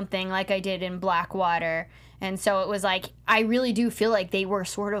see something like I did in Blackwater, and so it was like I really do feel like they were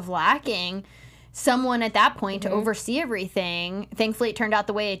sort of lacking someone at that point to oversee everything. Thankfully, it turned out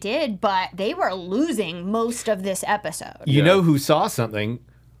the way it did, but they were losing most of this episode. You know who saw something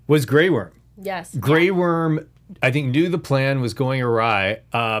was Grey Worm. Yes. Grey Worm, I think, knew the plan was going awry.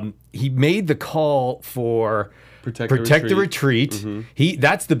 He made the call for Protect the retreat.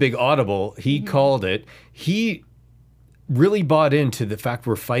 That's the big audible. He called it. He really bought into the fact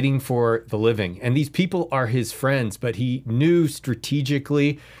we're fighting for the living. And these people are his friends, but he knew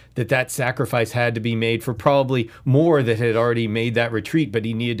strategically that sacrifice had to be made for probably more that had already made that retreat, but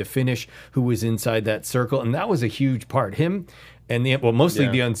he needed to finish who was inside that circle. And that was a huge part. Him and mostly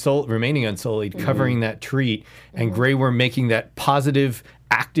the remaining Unsullied covering that treat, and Grey Worm making that positive,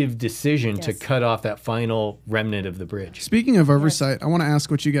 active decision to cut off that final remnant of the bridge. Speaking of oversight, I want to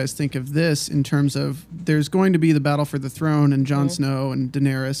ask what you guys think of this in terms of there's going to be the battle for the throne, and Jon Snow and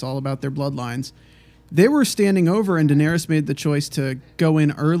Daenerys, all about their bloodlines. They were standing over, and Daenerys made the choice to go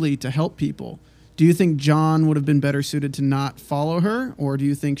in early to help people. Do you think Jon would have been better suited to not follow her, or do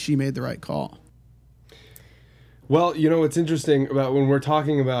you think she made the right call? Well, what's interesting about when we're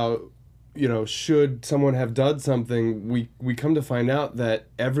talking about, should someone have done something, we come to find out that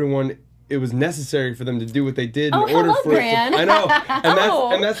it was necessary for them to do what they did in order for Bran. it to, I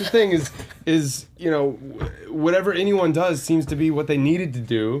know. And that's the thing is whatever anyone does seems to be what they needed to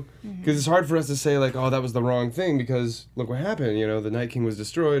do, because it's hard for us to say like, oh, that was the wrong thing, because look what happened, the Night King was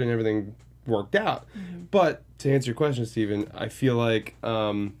destroyed and everything worked out. But to answer your question, Stephen, I feel like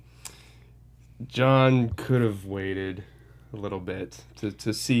Jon could have waited a little bit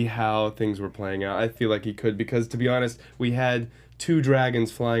to see how things were playing out. I feel like he could, because to be honest, we had 2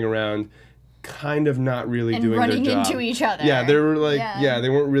 dragons flying around, kind of not really doing their job. And running into each other. Yeah, they were like, they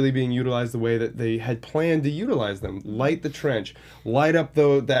weren't really being utilized the way that they had planned to utilize them. Light the trench, light up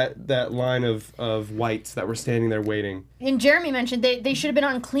that line of whites that were standing there waiting. And Jeremy mentioned they should have been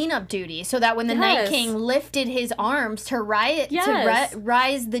on cleanup duty, so that when the Night King lifted his arms to rise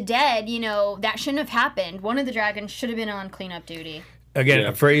the dead, that shouldn't have happened. One of the dragons should have been on cleanup duty. Again,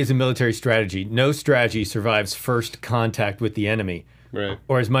 a phrase in military strategy: no strategy survives first contact with the enemy. Right.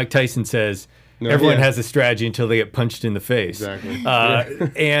 Or as Mike Tyson says, everyone has a strategy until they get punched in the face. Exactly.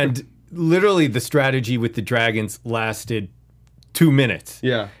 And literally the strategy with the dragons lasted 2 minutes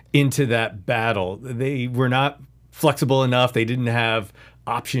into that battle. They were not flexible enough. They didn't have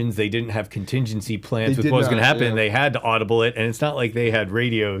options. They didn't have contingency plans with what was going to happen. They had to audible it. And it's not like they had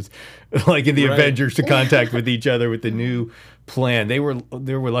radios like in the Avengers to contact with each other with the new plan. They were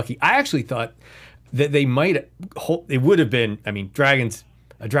lucky. I actually thought that they would have been, a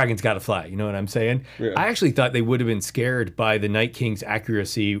dragon's got to fly, you know what I'm saying? Yeah. I actually thought they would have been scared by the Night King's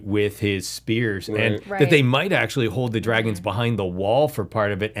accuracy with his spears, and that they might actually hold the dragons behind the wall for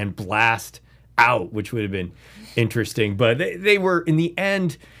part of it and blast out, which would have been interesting. But they were, in the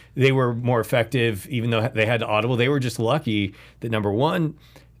end, they were more effective, even though they had to audible. They were just lucky that, number one,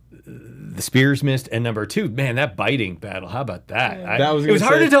 the spears missed, and number 2, man, that biting battle. How about that? It was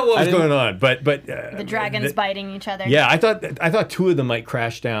hard to tell what was going on, but the dragons biting each other. Yeah, I thought 2 of them might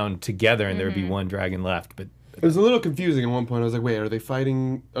crash down together, and there would be 1 dragon left. But it was a little confusing at one point. I was like, wait, are they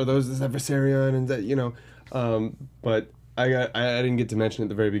fighting? Are those is that Viserion and that But I didn't get to mention at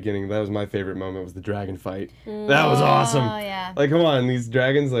the very beginning. That was my favorite moment. Was the dragon fight. That was awesome. Oh yeah. Like, come on, these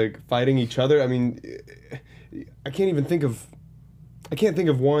dragons like fighting each other. I mean, I can't think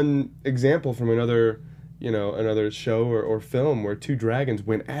of one example from another show or film where 2 dragons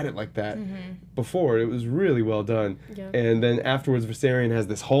went at it like that before. It was really well done. Yeah. And then afterwards, Viserion has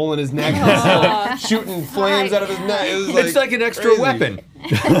this hole in his neck, shooting flames out of his neck. It's like an extra weapon.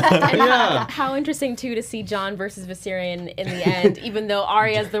 Yeah. How interesting too to see Jon versus Viserion in the end, even though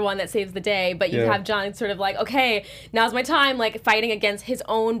Arya's the one that saves the day, but you have Jon sort of like, okay, now's my time, like fighting against his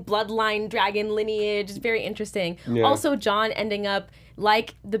own bloodline dragon lineage. It's very interesting. Yeah. Also, Jon ending up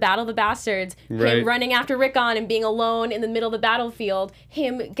like the Battle of the Bastards, Right. him running after Rickon and being alone in the middle of the battlefield,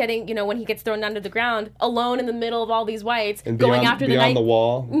 him getting, when he gets thrown under the ground, alone in the middle of all these whites, And going beyond, after the beyond night. the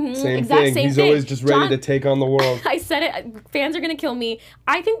wall, same exact thing. same He's thing. always just ready Jon- to take on the world. I said it. Fans are gonna kill me.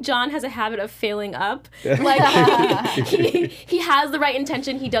 I think Jon has a habit of failing up. Like he has the right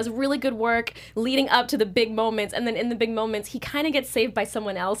intention. He does really good work leading up to the big moments, and then in the big moments, he kind of gets saved by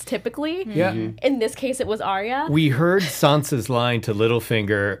someone else. Typically, Yeah. in this case, it was Arya. We heard Sansa's line to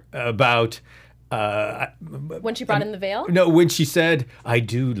Littlefinger about When she brought in the veil. no, when she said, "I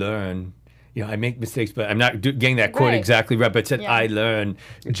do learn." I make mistakes, but I'm not getting that quote Right. exactly right. But said, "I learn."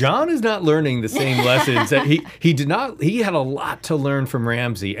 Jon is not learning the same lessons that he did not. He had a lot to learn from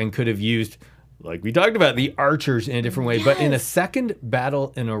Ramsay and could have used, like we talked about, the archers in a different way. But in a second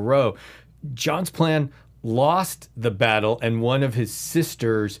battle in a row, Jon's plan lost the battle, and one of his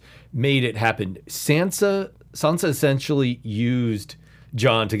sisters made it happen. Sansa essentially used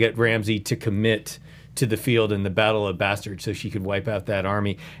Jon to get Ramsay to commit to the field in the Battle of Bastards so she could wipe out that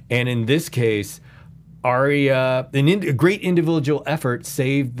army. And in this case, Arya, a great individual effort,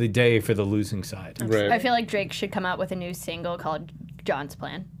 saved the day for the losing side. Right. I feel like Drake should come out with a new single called John's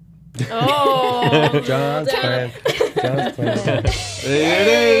Plan. Oh, John's plan. John's plan. There it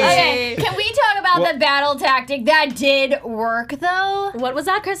is. Okay, can we talk about the battle tactic that did work though? what was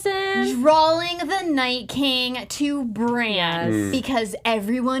that, Kristen? Drawing the Night King to Bran Yes. because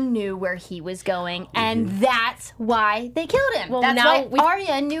everyone knew where he was going, and that's why they killed him. Well, that's now why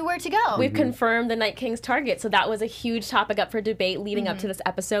Arya knew where to go. We've confirmed the Night King's target, so that was a huge topic up for debate leading up to this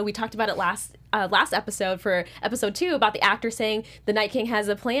episode. We talked about it last episode for episode 2 about the actor saying the Night King has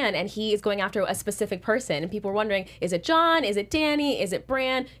a plan and he is going after a specific person, and people were wondering, is it Jon? Is it Dany? Is it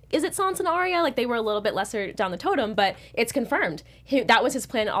Bran? Is it Sansa and Arya? Like, they were a little bit lesser down the totem, but it's confirmed. That was his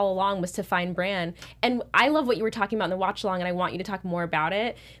plan all along, was to find Bran. And I love what you were talking about in the watch along, and I want you to talk more about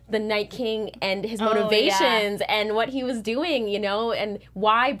it. The Night King and his motivations and what he was doing, and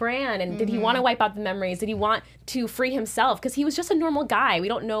why Bran, and did he want to wipe out the memories? Did he want to free himself? Because he was just a normal guy. We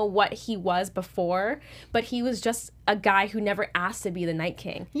don't know what he was before, but he was just a guy who never asked to be the Night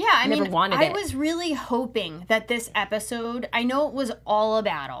King. Yeah, I never mean, wanted I it. was really hoping that this episode, I know it was all a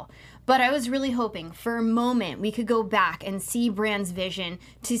battle, but I was really hoping for a moment we could go back and see Bran's vision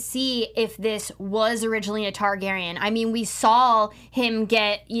to see if this was originally a Targaryen. I mean, we saw him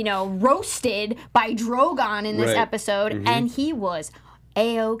get, roasted by Drogon in this Right. episode, and he was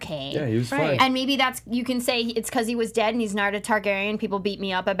A-okay. Yeah, he was fine. And maybe you can say it's because he was dead and he's not a Targaryen. People beat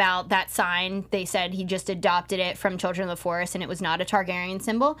me up about that sign. They said he just adopted it from Children of the Forest and it was not a Targaryen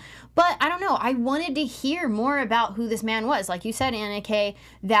symbol. But I don't know. I wanted to hear more about who this man was. Like you said, Anna Kay,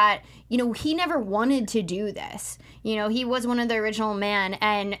 that, he never wanted to do this. He was one of the original men.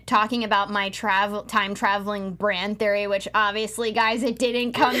 And talking about my time traveling Bran theory, which obviously, guys, it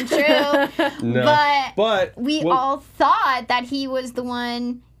didn't come true. No. But we all thought that he was the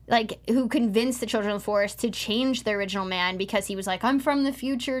one who convinced the Children of the Forest to change the original man, because he was like, I'm from the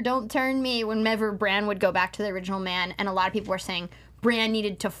future, don't turn me, whenever Bran would go back to the original man. And a lot of people were saying Bran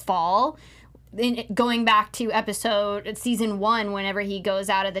needed to fall. Going back to season 1, whenever he goes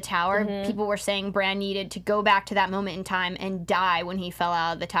out of the tower, people were saying Bran needed to go back to that moment in time and die when he fell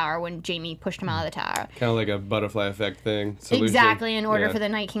out of the tower, when Jaime pushed him out of the tower. kind of like a butterfly effect thing. Solution. Exactly, in order for the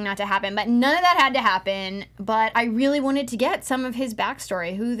Night King not to happen. But none of that had to happen. But I really wanted to get some of his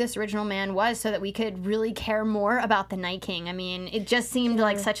backstory, who this original man was, so that we could really care more about the Night King. I mean, it just seemed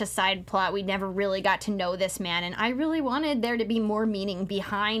like such a side plot. We never really got to know this man. And I really wanted there to be more meaning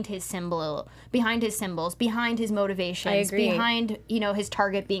behind his symbols, behind his motivations, agree. behind, his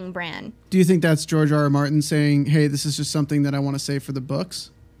target being Bran. Do you think that's George R. R. Martin saying, hey, this is just something that I want to say for the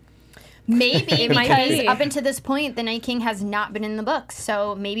books? Maybe, might because be. up until this point, the Night King has not been in the books.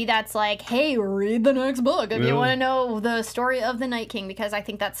 So maybe that's like, hey, read the next book if you want to know the story of the Night King, because I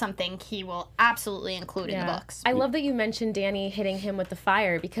think that's something he will absolutely include in the books. I love that you mentioned Dany hitting him with the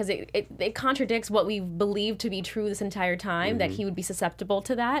fire, because it contradicts what we've believed to be true this entire time, that he would be susceptible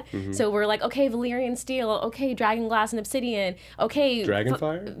to that. So we're like, okay, Valyrian steel, okay, dragon glass and obsidian, okay,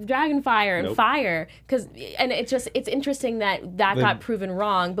 dragon fire and fire, and it's interesting that got proven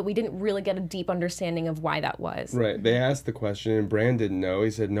wrong, but we didn't really get a deep understanding of why that was. Right. They asked the question, and Bran didn't know. He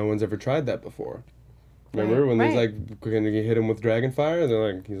said, no one's ever tried that before. Remember when he's like, can you hit him with dragon fire?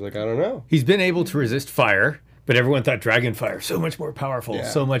 He's like, I don't know. He's been able to resist fire, But everyone thought Dragonfire so much more powerful, Yeah.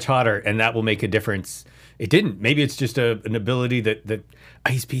 so much hotter, and that will make a difference. It didn't. Maybe it's just an ability that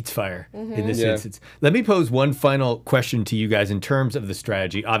ice beats fire in this Yeah. instance. Let me pose one final question to you guys in terms of the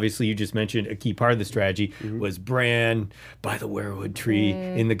strategy. Obviously, you just mentioned a key part of the strategy was Bran by the weirwood tree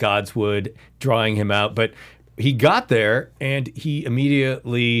in the Godswood, drawing him out. But he got there, and he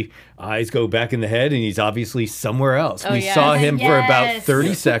immediately, eyes go back in the head, and he's obviously somewhere else. We yeah. saw him for about Yes.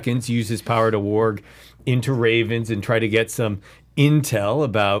 30 seconds use his power to warg into Ravens and try to get some intel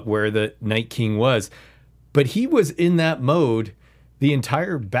about where the Night King was. But he was in that mode the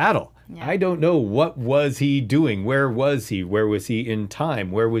entire battle. I don't know, what was he doing? Where was he? Where was he in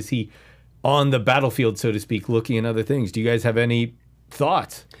time? Where was he on the battlefield, so to speak, looking at other things? Do you guys have any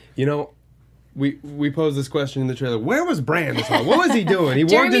thoughts? You know, we posed this question in the trailer. Where was Bran this time? What was he doing? He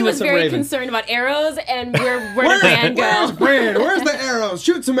walked Jeremy into was some very ravens. concerned about arrows and where did Bran Where's go? Bran? Where's the arrows?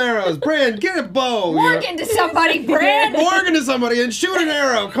 Shoot some arrows. Bran, get a bow. Warg into somebody, Bran. Warg into somebody and shoot an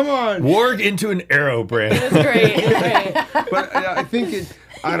arrow. Come on. Warg into an arrow, Bran. It's great. It's great. But I think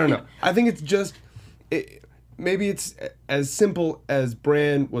I don't know. I think it's just, maybe it's as simple as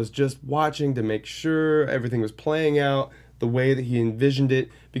Bran was just watching to make sure everything was playing out the way that he envisioned it,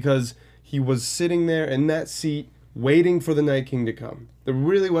 because he was sitting there in that seat waiting for the Night King to come. There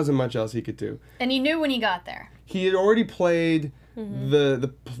really wasn't much else he could do. And he knew when he got there. He had already played the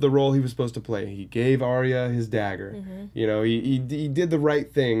role he was supposed to play. He gave Arya his dagger. You know, he did the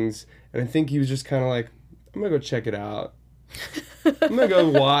right things, and I think he was just kind of like, I'm gonna go check it out. I'm gonna go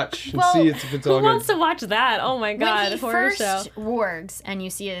watch and Well, see if it's all Who good. wants to watch that? Oh my When god, he horror first show. wargs and you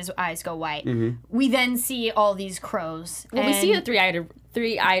see his eyes go white, Mm-hmm. we then see all these crows. Well, we and- see the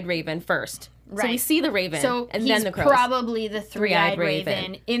three-eyed raven first. So we Right. see the raven So and he's then the crows. probably the three-eyed Three-eyed raven.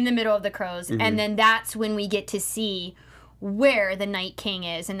 raven. In the middle of the crows, Mm-hmm. and then that's when we get to see where the Night King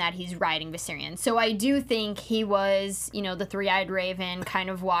is and that he's riding Viserion. So I do think he was, the three-eyed raven, kind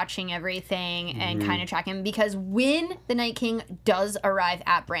of watching everything and Mm-hmm. kind of tracking, because when the Night King does arrive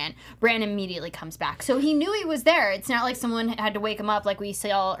at Bran immediately comes back. So he knew he was there. It's not like someone had to wake him up like we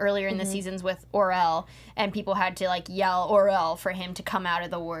saw earlier in the seasons with Orell, and people had to yell Orell for him to come out of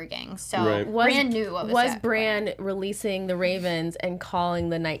the warging. So Right. Bran knew what was at Bran releasing the ravens and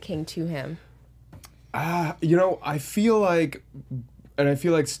calling the Night King to him? I feel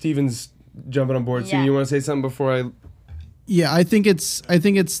like Steven's jumping on board. Yeah. Steven, you want to say something before I? Yeah, I think it's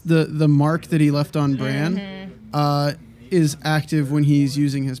the mark that he left on Bran is active when he's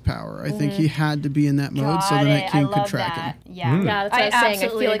using his power. I think he had to be in that mode so the Night King could track him. Yeah, Yeah, that's what I was saying. I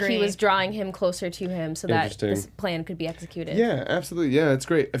absolutely feel like he agree. was drawing him closer to him so that Interesting. this plan could be executed. Yeah, absolutely. Yeah, it's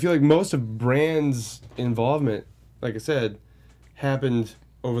great. I feel like most of Bran's involvement, like I said, happened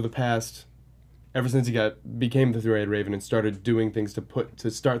over the past. Ever since he became the three-eyed raven and started doing things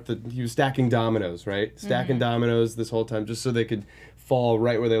he was stacking dominoes, right? Stacking dominoes this whole time just so they could fall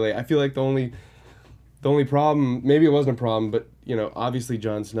right where they lay. I feel like the only problem, maybe it wasn't a problem, but obviously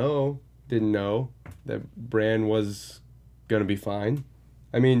Jon Snow didn't know that Bran was gonna be fine.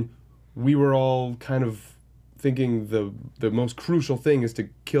 I mean, we were all kind of thinking the most crucial thing is to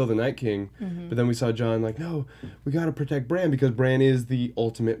kill the Night King, but then we saw Jon no, we gotta protect Bran because Bran is the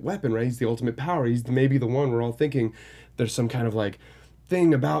ultimate weapon, right? He's the ultimate power. He's maybe the one we're all thinking there's some kind of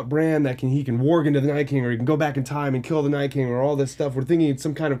thing about Bran that he can warg into the Night King, or he can go back in time and kill the Night King, or all this stuff. We're thinking it's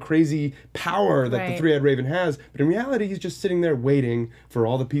some kind of crazy power that the Right. three-eyed raven has, but in reality he's just sitting there waiting for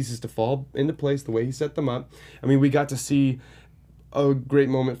all the pieces to fall into place the way he set them up. I mean, we got to see a great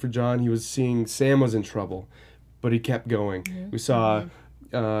moment for Jon. He was seeing Sam was in trouble, but he kept going. We saw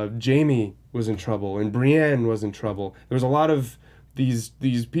Jaime was in trouble and Brienne was in trouble. There was a lot of these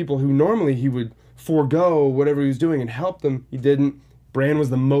people who normally he would forego whatever he was doing and help them. He didn't. Bran was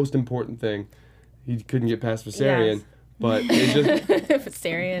the most important thing. He couldn't get past Viserion, Yes. but it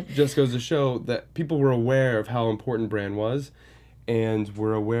Viserion. just goes to show that people were aware of how important Bran was, and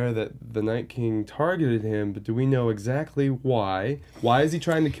were aware that the Night King targeted him, but do we know exactly why? Why is he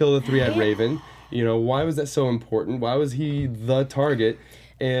trying to kill the three-eyed raven? Why was that so important? Why was he the target?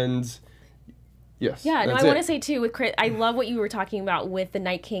 And yes. Yeah, no, that's I want it. to say too with Chris, I love what you were talking about with the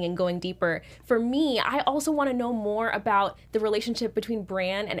Night King and going deeper. For me, I also want to know more about the relationship between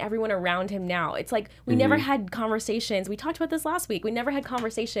Bran and everyone around him now. It's like we never had conversations. We talked about this last week. We never had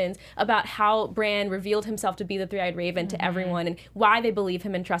conversations about how Bran revealed himself to be the three-eyed raven to everyone and why they believe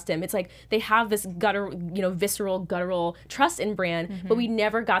him and trust him. It's like they have this visceral, guttural trust in Bran, but we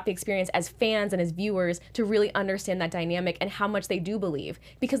never got the experience as fans and as viewers to really understand that dynamic and how much they do believe,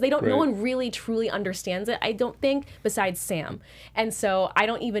 because they don't. No Right. one really truly understands it, I don't think, besides Sam. And so I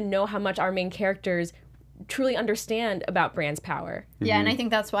don't even know how much our main characters truly understand about Bran's power. Yeah, and I think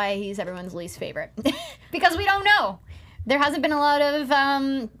that's why he's everyone's least favorite. Because we don't know. There hasn't been a lot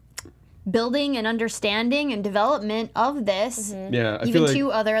of building and understanding and development of this. Yeah, I even feel like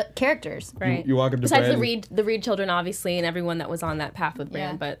to other characters. Right. you walk up to Besides Bran, the Reed children, obviously, and everyone that was on that path with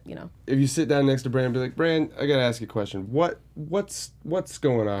Bran, Yeah. but, you know. if you sit down next to Bran and be like, Bran, I gotta ask you a question. What's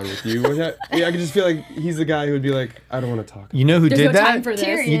going on with you? Yeah, I can just feel like he's the guy who would be like, I don't want to talk. You know who There's did no that? time for this.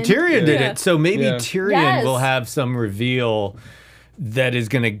 Tyrion did Yeah. it. So maybe Yeah. Tyrion Yes. will have some reveal that is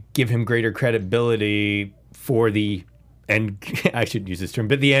going to give him greater credibility for the end. I shouldn't use this term,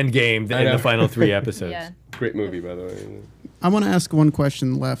 but the end game in know. the final 3 episodes. Yeah. Great movie, by the way. I want to ask one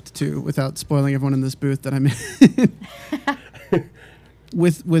question left too, without spoiling everyone in this booth that I'm in.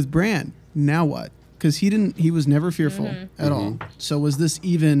 with Bran, now what? Because he was never fearful at all. So was this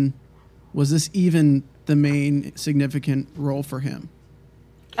even the main significant role for him?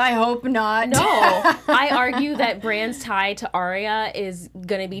 I hope not. No, I argue that Bran's tie to Arya is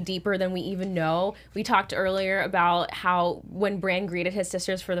going to be deeper than we even know. We talked earlier about how when Bran greeted his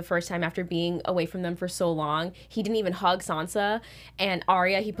sisters for the first time after being away from them for so long, he didn't even hug Sansa. And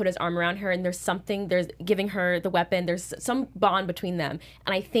Arya, he put his arm around her, and there's giving her the weapon. There's some bond between them.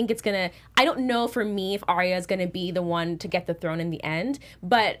 And I think it's going to, I don't know for me if Arya is going to be the one to get the throne in the end,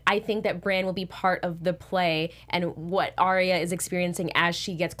 but I think that Bran will be part of the play and what Arya is experiencing as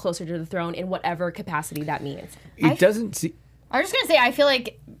she gets closer to the throne in whatever capacity that means. It doesn't see. I was just going to say, I feel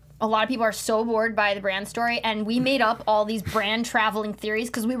like a lot of people are so bored by the Bran story, and we made up all these Bran traveling theories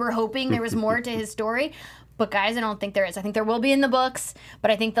because we were hoping there was more to his story. But guys, I don't think there is. I think there will be in the books, but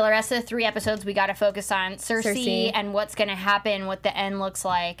I think the rest of the 3 episodes we got to focus on Cersei and what's going to happen, what the end looks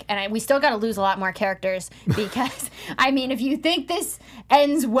like. And we still got to lose a lot more characters because, I mean, if you think this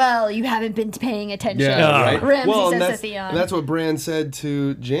ends well, you haven't been paying attention. Yeah, right. Ramsay Well, says and to Theon. and that's what Bran said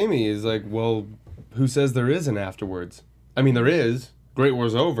to Jaime. Is like, well, who says there is an afterwards? I mean, there is. Great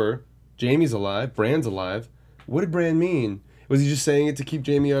War's over. Jaime's alive. Bran's alive. What did Bran mean? Was he just saying it to keep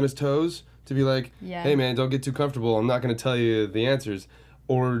Jaime on his toes? To be like, Yeah. hey man, don't get too comfortable. I'm not going to tell you the answers.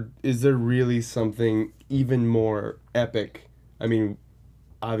 Or is there really something even more epic? I mean,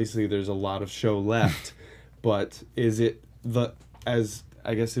 obviously there's a lot of show left, but is it as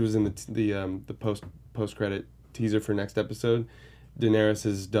I guess it was in the post credit teaser for next episode, Daenerys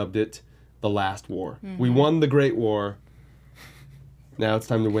has dubbed it the last war. We won the Great War. Now it's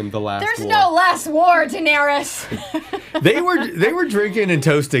time to win the last There's war. no last war, Daenerys. They were drinking and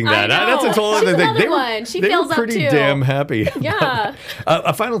toasting that. I know. That's a whole other She's thing. another one. She they feels were up, pretty too. damn happy. Yeah.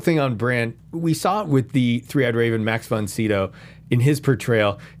 A final thing on Bran. We saw it with the Three-Eyed Raven, Max von Sydow, in his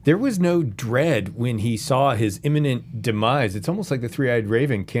portrayal. There was no dread when he saw his imminent demise. It's almost like the Three-Eyed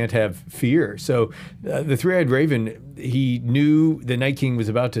Raven can't have fear. So the Three-Eyed Raven, he knew the Night King was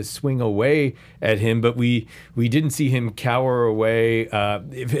about to swing away at him, but we didn't see him cower away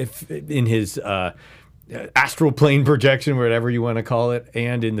if in his astral plane projection, whatever you want to call it,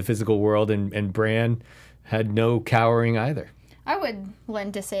 and in the physical world. And Bran had no cowering either. I would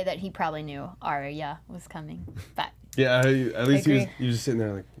lend to say that he probably knew Arya was coming, but Yeah, at least agree. he was just sitting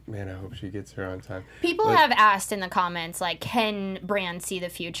there like, man, I hope she gets here on time. people have asked in the comments, like, can Bran see the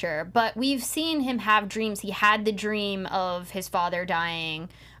future? But we've seen him have dreams. He had the dream of his father dying,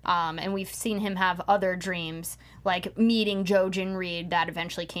 and we've seen him have other dreams, like meeting Jojen Reed that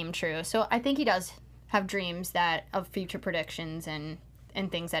eventually came true. So I think he does have dreams that of future predictions and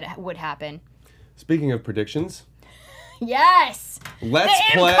things that would happen. Speaking of predictions, Yes! let's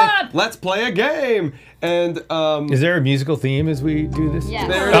The play. Cup! Let's play a game. And Is there a musical theme as we do this? Yes.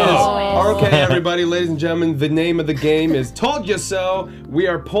 there it is. Oh. Okay, everybody, ladies and gentlemen, the name of the game is Told Ya So. We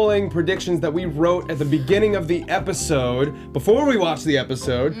are pulling predictions that we wrote at the beginning of the episode, before we watched the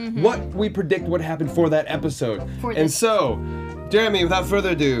episode, what we predict would happen for that episode. For And this- so, Jeremy, without further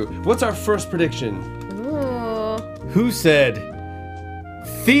ado, what's our first prediction? Ooh. Who said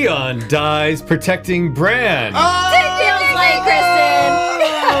Theon dies protecting Bran? That feels like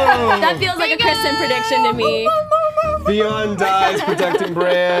Kristen. That feels like a Kristen prediction to me. Theon dies protecting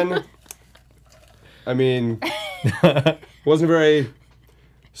Bran. I mean, wasn't a very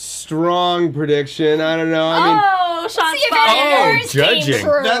strong prediction. I don't know. I mean, Oh, shots See if fired. yours came judging.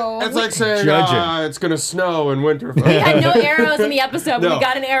 true. that's like saying Judging. it's gonna snow in winter. We had no arrows in the episode, but No. we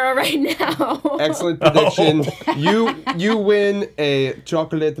got an arrow right now. Excellent prediction. You win a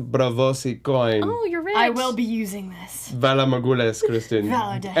chocolate Bravosi coin. Oh, you're rich. I will be using this. Vala Magules, Kristen.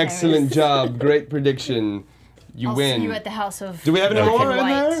 Valadares. Excellent job. Great prediction. You I'll win. see you at the house of Do we have any Okay. more in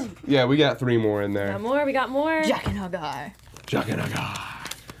White. there? Yeah, we got 3 more in there. Got more. We got more. Jack and Hagar.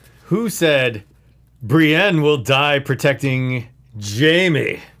 Who said Brienne will die protecting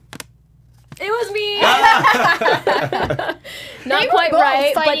Jaime? It was me. Not They were quite both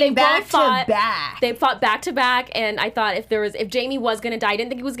right, but they fighting back both fought to back. They fought back to back, and I thought if Jamie was gonna die, I didn't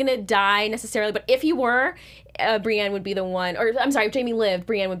think he was gonna die necessarily, but if he were, Brienne would be the one. Or I'm sorry, if Jamie lived,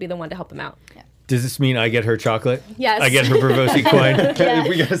 Brienne would be the one to help him out. Does this mean I get her chocolate? Yes. I get her Braavosi coin.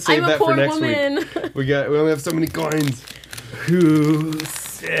 We gotta save I'm a that poor for next woman. week. We only have so many coins. Who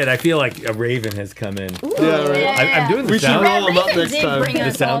said? I feel like a raven has come in. Yeah, right. I'm doing the We should sound. roll 'em up Raven next did time. bring The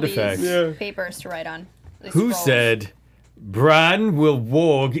us sound all these effects. Yeah. papers to write on. These Who scrolls. said Bran will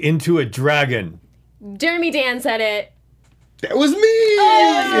warg into a dragon? Jeremy Dan said it. That was me!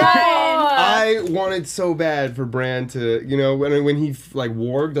 I wanted so bad for Bran to, when he like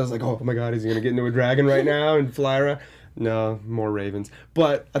warged, I was like, oh my god, is he gonna get into a dragon right now and fly around? No, more ravens.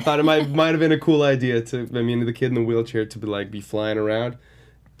 But I thought it might have been a cool idea the kid in the wheelchair to be flying around.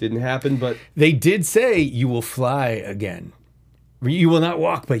 Didn't happen, but They did say you will fly again. You will not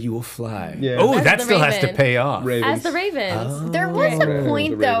walk, but you will fly. Yeah. Oh, As that the still has to Raven. pay off. ravens. As the Ravens. There was a The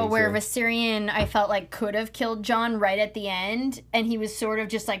point though Ravens, where yeah. Viserion, I felt like could have killed Jon right at the end, and he was sort of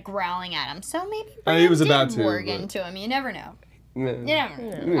just like growling at him. So maybe Bran he was did about to, warg but- into him. You never know. Yeah. You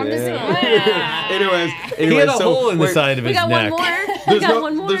never know. I'm just saying. Anyways, He had a so hole in the wait, side of We his got one neck. more. We there's got no-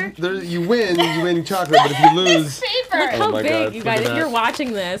 one more. you win chocolate, but if you lose, Paper. Look how my big, God, you look guys. at If that. you're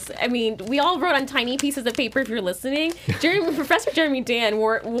watching this, I mean, we all wrote on tiny pieces of paper if you're listening. Professor Jeremy Dan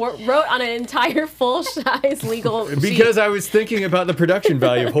wrote on an entire full-size legal sheet. Because I was thinking about the production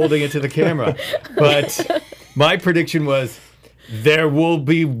value of holding it to the camera. But my prediction was there will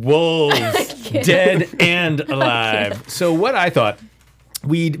be wolves, dead and alive. So what I thought,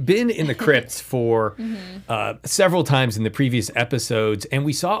 we'd been in the crypts for several times in the previous episodes, and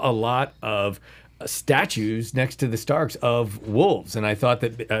we saw a lot of statues next to the Starks of wolves, and I thought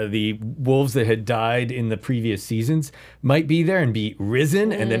that the wolves that had died in the previous seasons might be there and be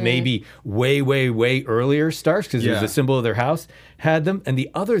risen, and that maybe way, way, way earlier Starks, because it was Yeah. a symbol of their house, had them. And the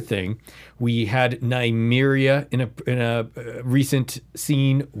other thing, we had Nymeria in a recent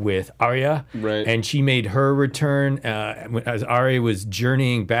scene with Arya, Right. and she made her return as Arya was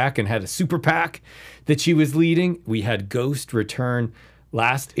journeying back and had a super PAC that she was leading. We had Ghost return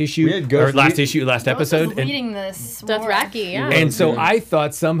last issue, We had Ghost last lead- episode. Who's leading this war? Dothraki, yeah. And so I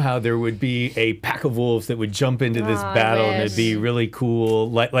thought somehow there would be a pack of wolves that would jump into this I battle, and wish. it'd be really cool,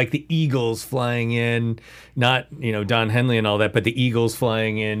 like the eagles flying in, not Don Henley and all that, but the eagles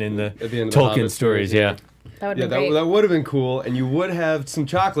flying in the At the end of the Tolkien Hobbit stories. stories, Yeah. That would Yeah, be great. that would have been cool, and you would have some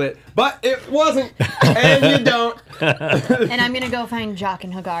chocolate, but it wasn't, and you don't. And I'm gonna go find Jock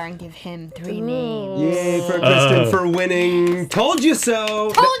and Hagar and give him 3 names. Yay for Kristen for winning. Told you so.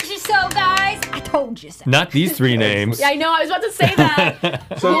 Told you so, guys. I told you so. Not these three names. Yeah, I know. I was about to say that.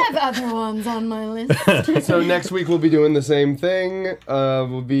 I have other ones on my list. So next week we'll be doing the same thing.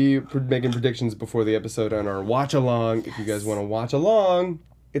 We'll be making predictions before the episode on our watch along. If you guys want to watch along,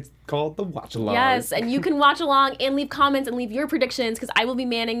 it's called the watch along. Yes, and you can watch along and leave comments and leave your predictions because I will be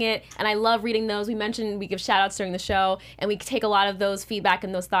manning it, and I love reading those. We mentioned we give shout outs during the show, and we take a lot of those feedback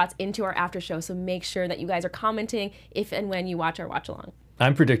and those thoughts into our after show. So make sure that you guys are commenting if and when you watch our watch along.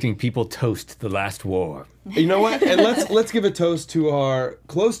 I'm predicting people toast the last war. You know what? And let's give a toast to our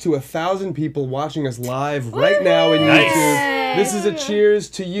close to 1,000 people watching us live right now in Nice. YouTube. This is a cheers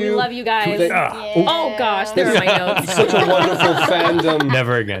to you. We love you guys. Thank- Oh gosh, there are my notes. Such a wonderful fandom.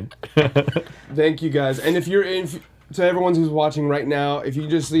 Never again. Thank you guys. And if you're in, to everyone who's watching right now, if you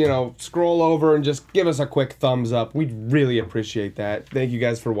just scroll over and just give us a quick thumbs up, we'd really appreciate that. Thank you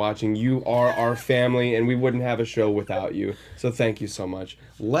guys for watching. You are our family, and we wouldn't have a show without you. So thank you so much.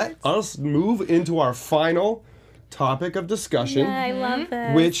 Let us move into our final topic of discussion. I love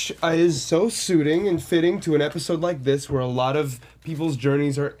that. Which is so suiting and fitting to an episode like this where a lot of people's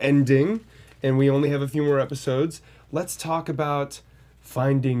journeys are ending and we only have a few more episodes. Let's talk about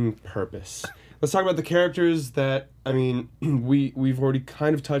finding purpose. Let's talk about the characters that, we've already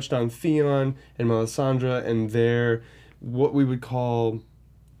kind of touched on Theon and Melisandre and their, what we would call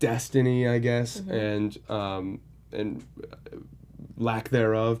destiny, I guess, and lack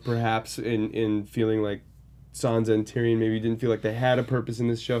thereof, perhaps, in feeling like Sansa and Tyrion maybe didn't feel like they had a purpose in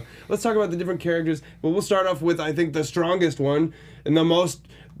this show. Let's talk about the different characters. But we'll start off with, I think, the strongest one and the most,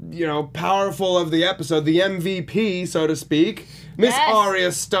 powerful of the episode, the MVP, so to speak, Miss Yes.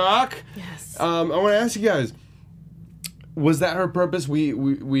 Arya Stark. Yes. I want to ask you guys, was that her purpose?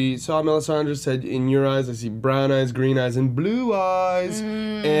 We saw Melisandre said, in your eyes, I see brown eyes, green eyes, and blue eyes.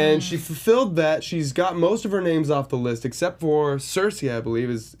 And she fulfilled that. She's got most of her names off the list, except for Cersei, I believe,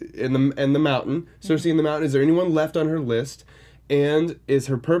 is in the Mountain. Cersei in the Mountain. Is there anyone left on her list? And is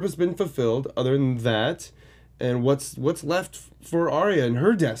her purpose been fulfilled other than that? And what's left for Arya and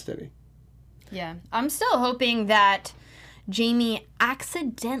her destiny? Yeah. I'm still hoping that Jaime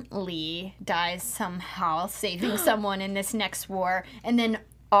accidentally dies somehow, saving someone in this next war, and then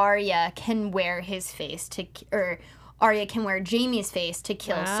Arya can wear his face Arya can wear Jaime's face to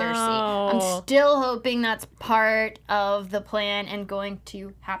kill Cersei. I'm still hoping that's part of the plan and going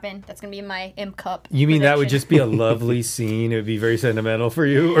to happen. That's going to be my imp cup. You mean that would just be a lovely scene? It would be very sentimental for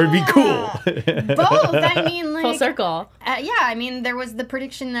you? Or it'd be cool? Both. I mean, like... Full circle. Yeah, I mean, there was the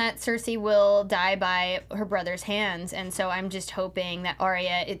prediction that Cersei will die by her brother's hands, and so I'm just hoping that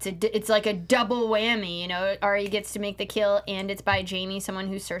Arya, it's like a double whammy, you know? Arya gets to make the kill, and it's by Jaime, someone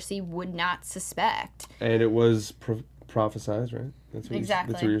who Cersei would not suspect. And it was prophesized, right? That's what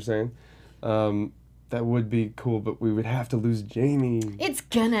Exactly. That's what you're saying. That would be cool, but we would have to lose Jaime. It's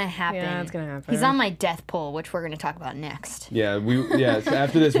gonna happen. Yeah, it's gonna happen. He's on my death pool, which we're gonna talk about next. Yeah, so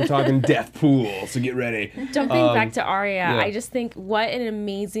after this we're talking death pool, so get ready. Jumping back to Arya, yeah. I just think what an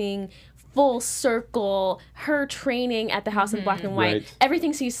amazing full circle, her training at the House of Black and White, Right.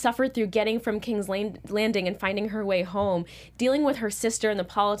 everything she's suffered through getting from King's Landing and finding her way home, dealing with her sister and the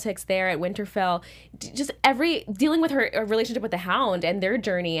politics there at Winterfell, dealing with her relationship with the Hound and their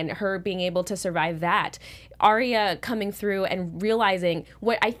journey and her being able to survive that. Arya coming through and realizing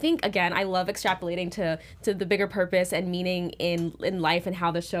what I think, again, I love extrapolating to the bigger purpose and meaning in life and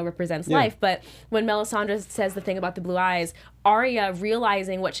how the show represents life. But when Melisandre says the thing about the blue eyes, Arya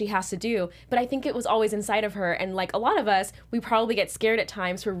realizing what she has to do, but I think it was always inside of her. And like a lot of us, we probably get scared at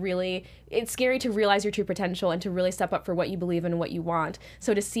times it's scary to realize your true potential and to really step up for what you believe in and what you want.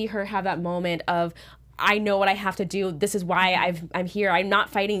 So to see her have that moment of, I know what I have to do. This is why I'm here. I'm not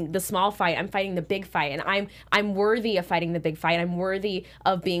fighting the small fight. I'm fighting the big fight. And I'm worthy of fighting the big fight. I'm worthy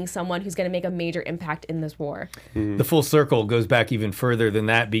of being someone who's going to make a major impact in this war. Mm-hmm. The full circle goes back even further than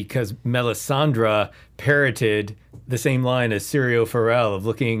that because Melisandre parroted the same line as Syrio Forel of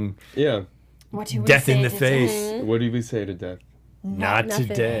looking What do we death say in the to face. What do we say to death? Not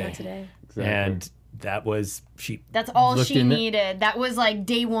today. Not today. Exactly. And that was That's all looked she in it. needed. That was like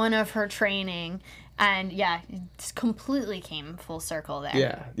day one of her training. And yeah, it just completely came full circle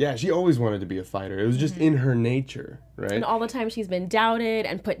there. Yeah, she always wanted to be a fighter. It was just in her nature, right? And all the time she's been doubted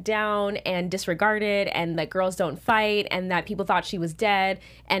and put down and disregarded, and that girls don't fight, and that people thought she was dead,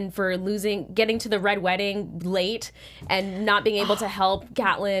 and for getting to the Red Wedding late and not being able to help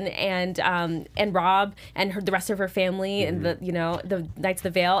Catelyn and Robb and the rest of her family and the Knights of the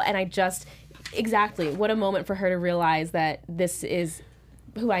Vale. And I just what a moment for her to realize that this is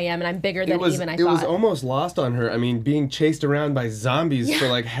who I am, and I'm bigger than even I thought. It was almost lost on her. I mean, being chased around by zombies for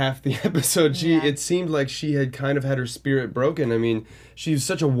like half the episode, it seemed like she had kind of had her spirit broken. I mean, she's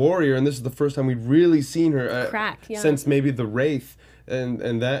such a warrior, and this is the first time we've really seen her crack since maybe the Wraith and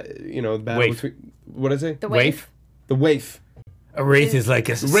that the battle Waif. between what did I say? The Waif. The Waif. A Wraith is like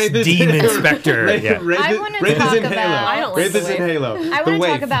a Wraith is- demon specter. Wraith, Yeah. Wraith, I is- wanna Wraith talk is in about- Halo. I don't like Wraith the is in Waif. Halo. I The want to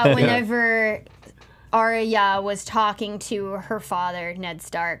Waif. talk about whenever Arya was talking to her father, Ned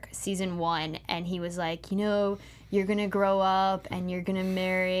Stark, season 1, and he was like, you're going to grow up and you're going to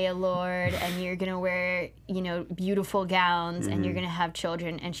marry a lord and you're going to wear, beautiful gowns and you're going to have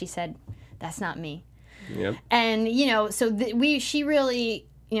children. And she said, that's not me. Yep. And, so she really,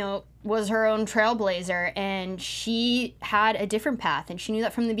 was her own trailblazer, and she had a different path, and she knew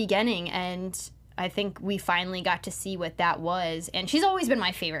that from the beginning. And I think we finally got to see what that was. And she's always been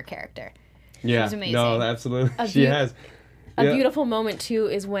my favorite character. Yeah. was amazing. No, absolutely. She beau- has. A Yeah. beautiful moment too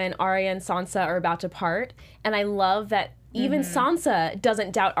is when Arya and Sansa are about to part, and I love that even Sansa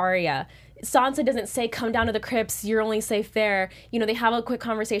doesn't doubt Arya. Sansa doesn't say, come down to the crypts, you're only safe there. They have a quick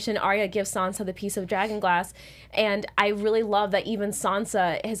conversation. Arya gives Sansa the piece of dragonglass, and I really love that even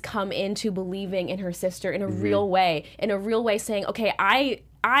Sansa has come into believing in her sister in a real way, saying, okay, I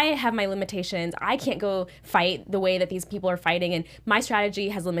have my limitations. I can't go fight the way that these people are fighting, and my strategy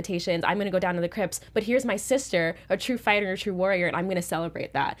has limitations. I'm going to go down to the crypts, but here's my sister, a true fighter, a true warrior, and I'm going to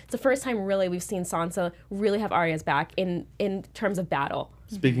celebrate that. It's the first time really we've seen Sansa really have Arya's back in terms of battle.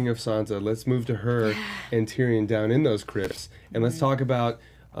 Speaking of Sansa, let's move to her and Tyrion down in those crypts, and let's talk about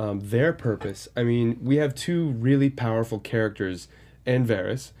their purpose. I mean, we have two really powerful characters, and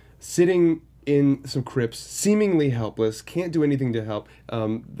Varys, sitting in some crypts, seemingly helpless, can't do anything to help.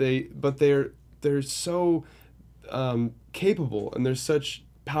 They're so capable, and they're such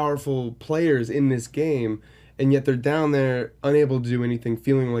powerful players in this game, and yet they're down there unable to do anything,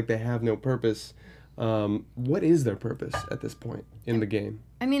 feeling like they have no purpose. What is their purpose at this point in the game?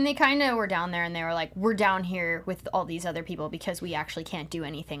 I mean, they kind of were down there and they were like, we're down here with all these other people because we actually can't do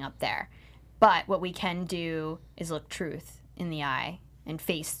anything up there. But what we can do is look truth in the eye and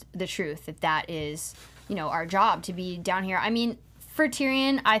face the truth that is, our job to be down here. I mean, for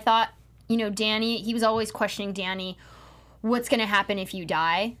Tyrion, I thought, Dany, he was always questioning Dany, what's going to happen if you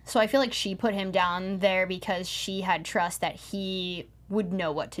die? So I feel like she put him down there because she had trust that he would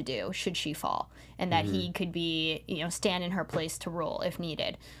know what to do should she fall, and that he could be, stand in her place to rule if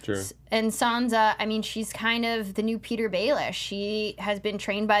needed. Sure. And Sansa, I mean, she's kind of the new Peter Baelish. She has been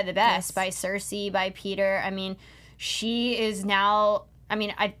trained by the best, by Cersei, by Peter. I mean, she is now...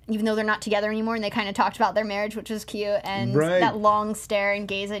 even though they're not together anymore, and they kind of talked about their marriage, which was cute, and that long stare and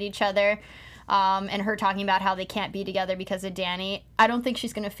gaze at each other, and her talking about how they can't be together because of Dany, I don't think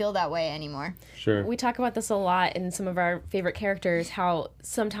she's going to feel that way anymore. Sure. We talk about this a lot in some of our favorite characters, how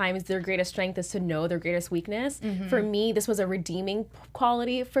sometimes their greatest strength is to know their greatest weakness. For me, this was a redeeming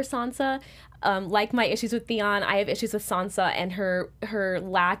quality for Sansa. Like my issues with Theon, I have issues with Sansa and her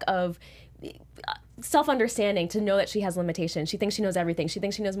lack of self-understanding to know that she has limitations. She thinks she knows everything. She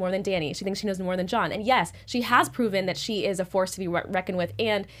thinks she knows more than Dany. She thinks she knows more than Jon. And yes, she has proven that she is a force to be reckoned with,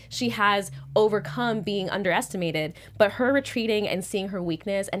 and she has overcome being underestimated. But her retreating and seeing her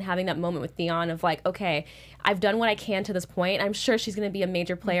weakness and having that moment with Theon of like, okay, I've done what I can to this point. I'm sure she's going to be a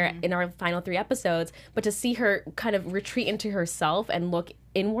major player in our final 3 episodes, but to see her kind of retreat into herself and look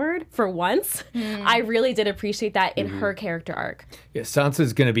inward for once, I really did appreciate that in her character arc. Yeah,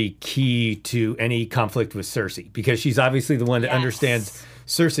 Sansa's going to be key to any conflict with Cersei because she's obviously the one that understands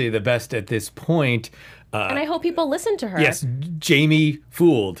Cersei the best at this point. And I hope people listen to her. Yes, Jaime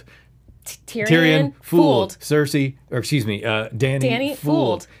fooled. Tyrion fooled. Cersei, or excuse me, Dany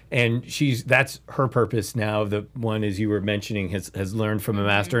fooled. And that's her purpose now. The one, as you were mentioning, has learned from a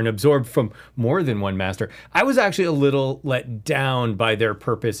master and absorbed from more than one master. I was actually a little let down by their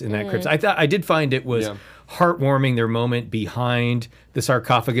purpose in that crypt. I did find it was heartwarming, their moment behind the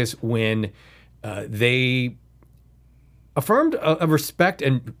sarcophagus when they affirmed a respect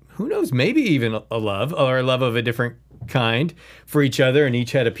and who knows, maybe even a love, or a love of a different kind for each other, and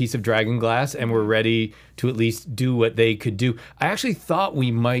each had a piece of dragon glass and were ready to at least do what they could do. I actually thought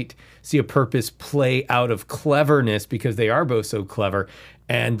we might see a purpose play out of cleverness because they are both so clever,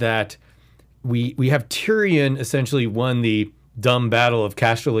 and that we have Tyrion essentially won the dumb battle of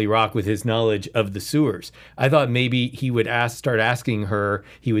Casterly Rock with his knowledge of the sewers. I thought maybe he would start asking her,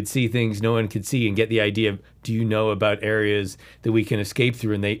 he would see things no one could see and get the idea of, do you know about areas that we can escape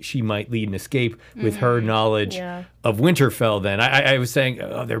through? And she might lead an escape with her knowledge of Winterfell then. I was saying,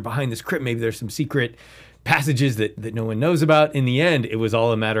 oh, they're behind this crypt. Maybe there's some secret passages that no one knows about. In the end, it was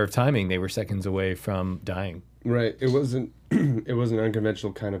all a matter of timing. They were seconds away from dying. Right. It wasn't an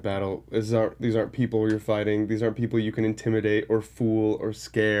unconventional kind of battle. These aren't people you're fighting. These aren't people you can intimidate or fool or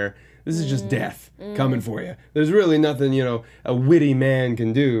scare. This is just death coming for you. There's really nothing, a witty man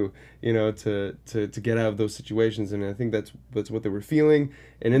can do, to get out of those situations. And I think that's what they were feeling.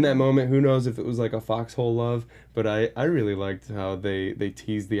 And in that moment, who knows if it was like a foxhole love, but I really liked how they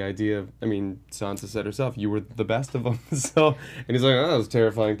teased the idea of, Sansa said herself, you were the best of them. So, and he's like, oh, that was a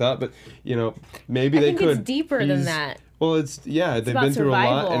terrifying thought. But, maybe they could. I think it's deeper than that. Well, they've been through a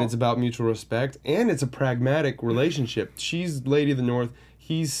lot, and it's about mutual respect, and it's a pragmatic relationship. She's Lady of the North.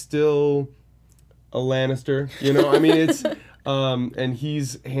 He's still a Lannister, it's, and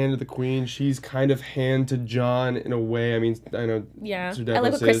he's hand to the Queen. She's kind of hand to Jon in a way. I know. Yeah. I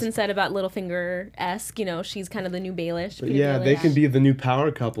like what Kristen said about Littlefinger-esque, she's kind of the new Baelish. They can be the new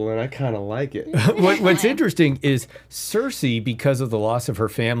power couple, and I kind of like it. What's interesting is Cersei, because of the loss of her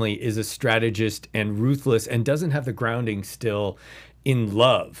family, is a strategist and ruthless and doesn't have the grounding still in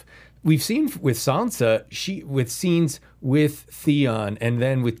love. We've seen with Sansa, with scenes with Theon and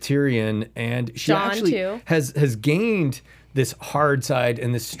then with Tyrion, and she Jon actually too. has gained this hard side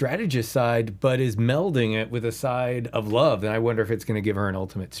and this strategist side, but is melding it with a side of love. And I wonder if it's going to give her an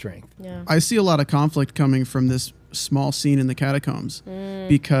ultimate strength. Yeah. I see a lot of conflict coming from this small scene in the catacombs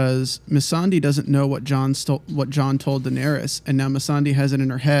because Missandei doesn't know what Jon told Daenerys, and now Missandei has it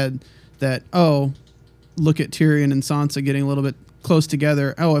in her head that, oh, look at Tyrion and Sansa getting a little bit close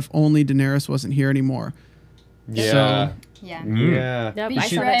together. Oh, if only Daenerys wasn't here anymore. Yeah. Yeah. Yeah. Yep, I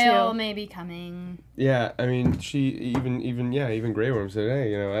saw that Betrayal too. may be coming. Yeah, she even Grey Worm said,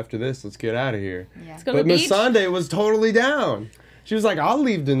 hey, after this, let's get out of here. Yeah. Let's go to But the beach. Missandei was totally down. She was like, I'll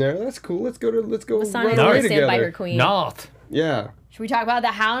leave Daenerys. That's cool. Let's go Missandei's run away gonna stand together. by her queen. Not. Yeah. Should we talk about the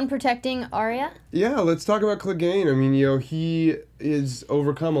Hound protecting Arya? Yeah, let's talk about Clegane. He is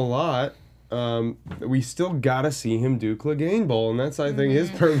overcome a lot. We still gotta see him do Clegane Bowl, and that's, I think,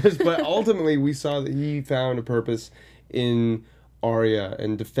 his purpose. But ultimately, we saw that he found a purpose in Arya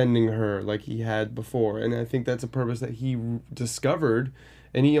and defending her like he had before, and I think that's a purpose that he discovered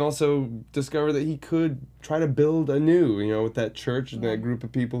And he also discovered that he could try to build anew, with that church and that group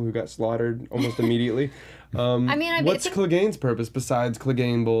of people who got slaughtered almost immediately. What's Clegane's purpose besides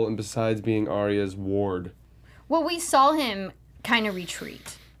Clegane Bowl and besides being Arya's ward? Well, we saw him kind of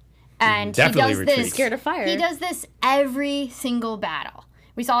retreat. And Definitely he does retreat. this Scared of fire. He does this every single battle.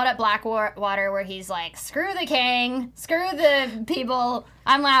 We saw it at Blackwater where he's like, screw the king, screw the people,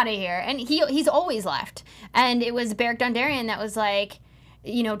 I'm out of here. And he's always left. And it was Beric Dondarrion that was like,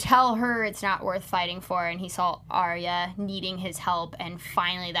 tell her it's not worth fighting for. And he saw Arya needing his help, and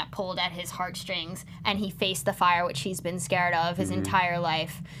finally that pulled at his heartstrings, and he faced the fire, which he's been scared of his entire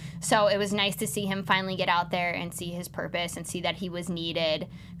life. So it was nice to see him finally get out there and see his purpose and see that he was needed.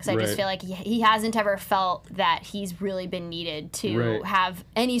 Because I just feel like he hasn't ever felt that he's really been needed to have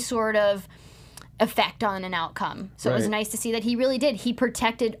any sort of effect on an outcome. So it was nice to see that he really did. He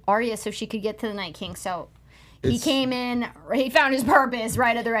protected Arya so she could get to the Night King. So he came in, he found his purpose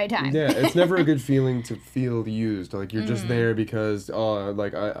right at the right time. Yeah, it's never a good feeling to feel used. Like, you're just there because,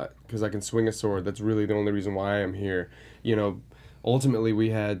 because I can swing a sword. That's really the only reason why I'm here. Ultimately,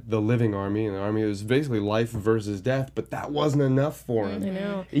 we had the living army, and the army was basically life versus death, but that wasn't enough for him. I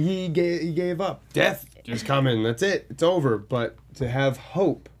know. He gave up. Death just coming. That's it. It's over. But to have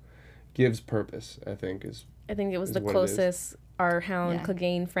hope gives purpose, I think it was the closest our Hound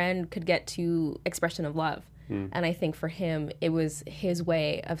Clegane friend could get to expression of love. And I think for him, it was his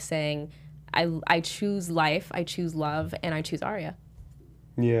way of saying, I choose life, I choose love, and I choose Arya.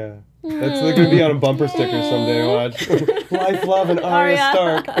 Yeah. That's going to be on a bumper sticker someday, watch. Life, love, and Arya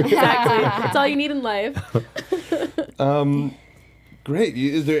Stark. Exactly. That's all you need in life. Great.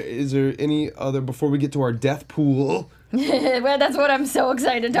 Is there any other, before we get to our death pool? Well, that's what I'm so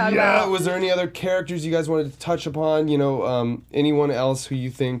excited to talk about. Was there any other characters you guys wanted to touch upon? Anyone else who you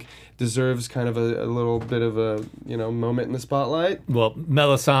think deserves kind of a little bit of a, moment in the spotlight? Well,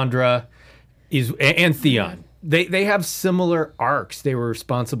 Melisandre and Theon. They have similar arcs. They were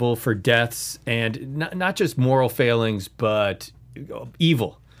responsible for deaths and not just moral failings, but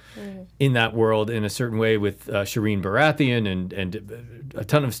evil in that world in a certain way with Shireen Baratheon and a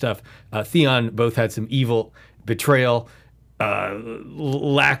ton of stuff. Theon both had some evil, betrayal,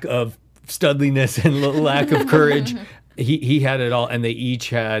 lack of studliness and lack of courage. He had it all, and they each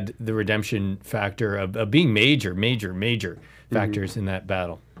had the redemption factor of being major factors in that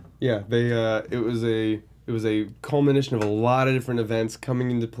battle. Yeah, it was a culmination of a lot of different events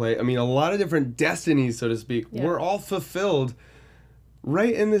coming into play. I mean, a lot of different destinies, so to speak, were all fulfilled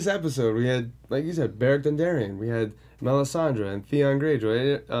right in this episode. We had, like you said, Beric Dondarrion. We had Melisandre and Theon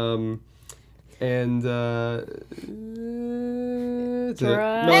Greyjoy. And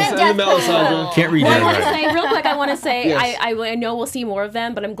Melisandre. Can't read that right. Real quick, I want to say, Yes. I know we'll see more of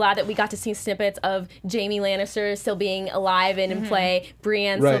them, but I'm glad that we got to see snippets of Jaime Lannister still being alive and in play,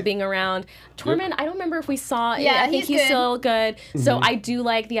 Brienne still being around. Tormund, I don't remember if we saw it. I think he's still good. So I do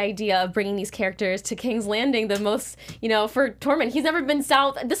like the idea of bringing these characters to King's Landing. The most, for Tormund, he's never been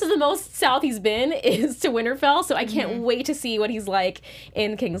south. This is the most south he's been, is to Winterfell. So I can't wait to see what he's like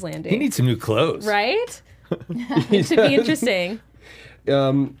in King's Landing. He needs some new clothes. Right? It should be interesting.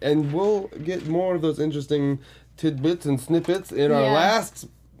 And we'll get more of those interesting tidbits and snippets in our last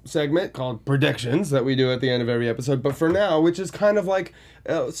segment called Predictions that we do at the end of every episode. But for now, which is kind of like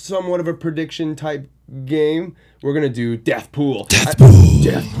somewhat of a prediction type game, we're going to do Death Pool. Death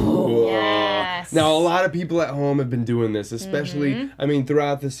Pool. Yes. Now, a lot of people at home have been doing this, especially,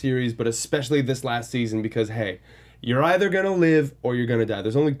 throughout the series, but especially this last season because, hey, you're either going to live or you're going to die.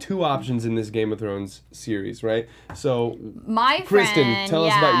 There's only two options in this Game of Thrones series, right? So, Kristen, tell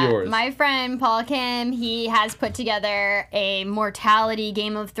us about yours. My friend, Paul Kim, he has put together a mortality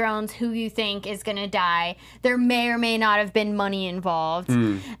Game of Thrones, who you think is going to die. There may or may not have been money involved.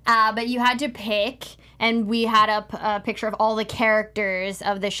 But you had to pick, and we had up a picture of all the characters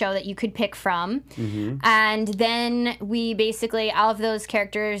of the show that you could pick from. And then we basically, out of those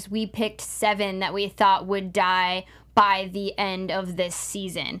characters, we picked 7 that we thought would die by the end of this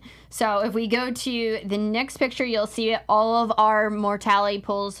season. So if we go to the next picture, you'll see all of our mortality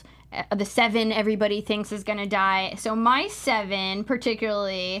pools, the 7 everybody thinks is going to die. So my 7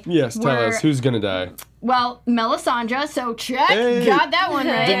 particularly Yes, tell us, who's going to die? Well, Melisandre, so check. Hey. Got that one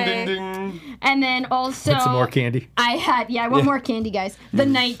right. Ding, ding, ding. And then also... Want some more candy? I want more candy, guys. The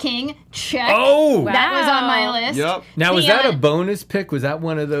Night King, check. Oh! That was on my list. Yep. Now, was that a bonus pick? Was that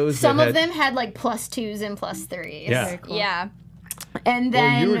one of those? Some of them had like +2s and +3s. Yeah. Yeah. And Well,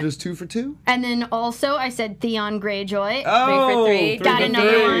 then you were just 2 for 2. and then also I said Theon Greyjoy. Oh, 3 Got another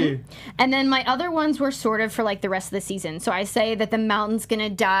 3. one. And then my other ones were sort of for like the rest of the season. So I say that the Mountain's gonna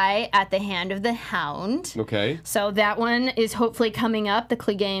die at the hand of the Hound. Okay. So that one is hopefully coming up, the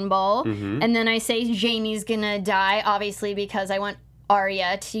Clegane Ball. Mm-hmm. And then I say Jaime's gonna die, obviously because I want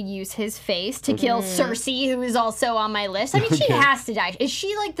Arya to use his face to kill Cersei, who is also on my list. I mean, she has to die. Is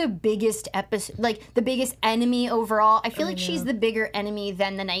she like the biggest episode, like the biggest enemy overall? I feel like she's the bigger enemy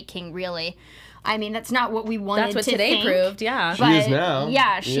than the Night King, really. I mean, that's not what we wanted That's what to today think. proved, yeah. She is now.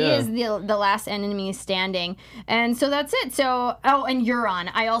 Yeah, she Yeah. is the last enemy standing. And so that's it. So, and Euron.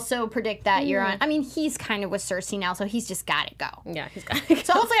 I also predict that Euron. I mean, he's kind of with Cersei now, so he's just got to go. Yeah, he's got to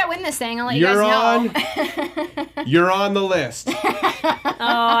So hopefully I win this thing. I'll let you You're guys know. on. You're on the list. Oh,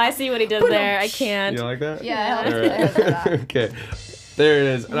 I see what he did there. I can't. You like that? Yeah. All right. Okay. There it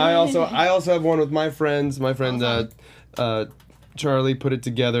is. And I also have one with my friends. My friend Charlie put it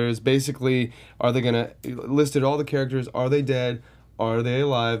together. Is basically, are they gonna listed all the characters? Are they dead? Are they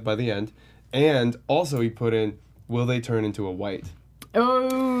alive by the end? And also he put in, will they turn into a white?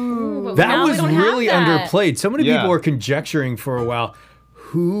 Oh. That Now we was don't have really that. underplayed. So many Yeah. people were conjecturing for a while,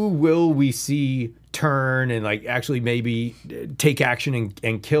 who will we see turn and like actually maybe take action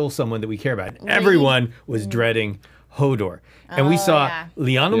and kill someone that we care about? And everyone was dreading Hodor. And we saw yeah.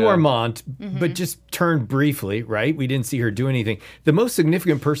 Lyanna Yeah. Mormont, but just turned briefly, right? We didn't see her do anything. The most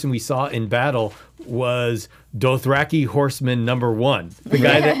significant person we saw in battle was Dothraki Horseman #1, the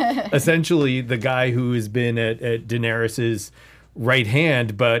guy that essentially the guy who has been at Daenerys's right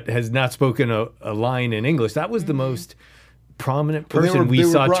hand, but has not spoken a line in English. That was the most prominent But they person were- we they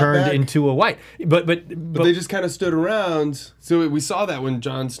were saw brought turned back. into a white. But They just kind of stood around. So we saw that when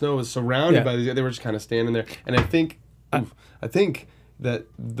Jon Snow was surrounded Yeah. by these, they were just kind of standing there. And I think that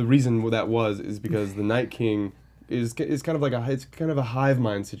the reason that was is because the Night King is kind of like a hive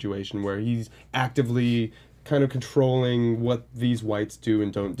mind situation where he's actively kind of controlling what these whites do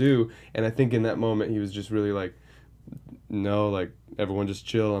and don't do. And I think in that moment he was just really like, no, like, everyone just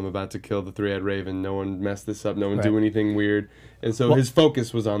chill. I'm about to kill the three-eyed raven. No one mess this up. No one do Right. anything weird. And so his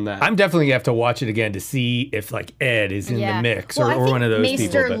focus was on that. I'm definitely gonna have to watch it again to see if like Ed is in the mix Well, I or think one of those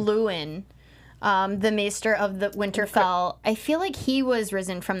Maester people. But Luwin, the Maester of the Winterfell, I feel like he was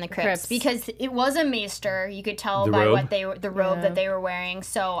risen from the crypts because it was a Maester. You could tell The by robe? what they were, the robe that they were wearing.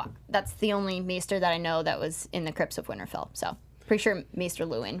 So that's the only Maester that I know that was in the crypts of Winterfell. So pretty sure Maester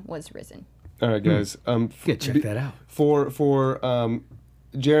Luwin was risen. All right, guys. yeah, check that out. For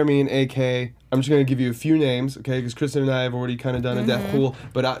Jeremy and AK, I'm just going to give you a few names, okay? Because Kristen and I have already kind of done a death pool.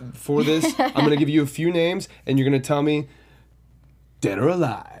 But for this, I'm going to give you a few names, and you're going to tell me dead or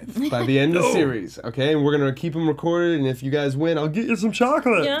alive by the end of the series, okay? And we're going to keep them recorded, and if you guys win, I'll get you some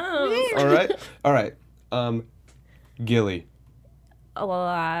chocolate. Yeah. All right? All right. Gilly.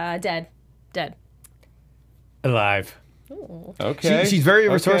 Oh, dead. Alive. Okay. She's very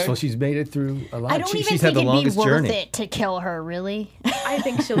Okay. resourceful. She's made it through a lot. I don't even She's think had the it'd be longest worth journey. it to kill her, really. I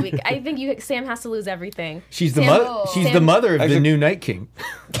think she'll be. I think Sam has to lose everything. She's the Sam- mother. She's the Sam- mother of the Actually- new Night King.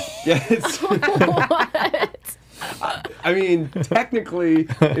 Yes. What? I mean, technically,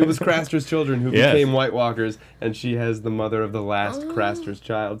 it was Craster's children who Yes. became White Walkers, and she has the mother of the last Craster's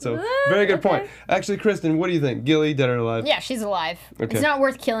child. So, very good point. Actually, Kristen, what do you think? Gilly, dead or alive? Yeah, she's alive. Okay. It's not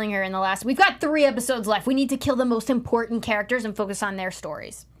worth killing her in the last. We've got 3 episodes left. We need to kill the most important characters and focus on their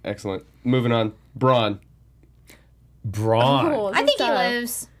stories. Excellent. Moving on. Braun. Braun. Oh, I think he tough.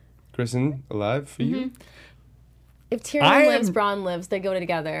 lives. Kristen, alive for you? If Tyrion I lives, am- Bronn lives. They go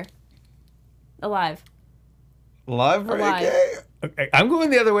together. Alive. Alive for Alive. AK? Okay, I'm going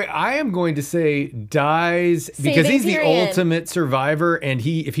the other way. I am going to say dies because Saving he's the Tyrion. ultimate survivor, and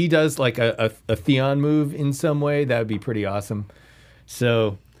if he does like a Theon move in some way, that would be pretty awesome.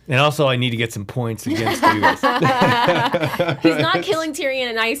 So, and also I need to get some points against you guys. He's not killing Tyrion,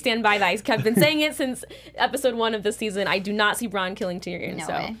 and I stand by that. I've been saying it since episode 1 of this season. I do not see Bronn killing Tyrion. No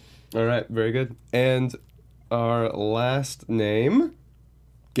so way. All right, very good. And our last name,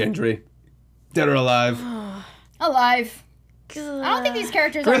 Gendry. Dead or alive? Alive. I don't think these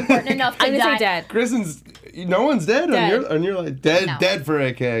characters are important enough to I'm gonna die. say dead. Kristen's, no one's dead. Dead. On your like, dead, No. dead for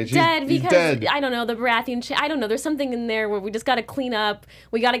AK. She's, Dead he's because dead. I don't know the Baratheon. I don't know. There's something in there where we just got to clean up.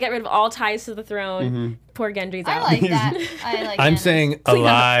 We got to get rid of all ties to the throne. Poor Gendry's I out. like that. I like I'm that. saying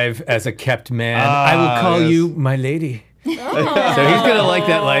alive as a kept man. I will call yes. you my lady. All So he's gonna like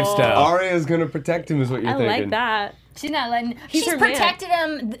that lifestyle. Arya's gonna protect him, is what you're I thinking. like that. She's not letting. He's She's her man. protected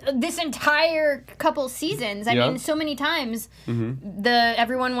him this entire couple seasons. I Yeah. mean, so many times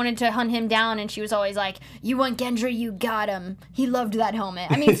everyone wanted to hunt him down, and she was always like, "You want Gendry? You got him. He loved that helmet."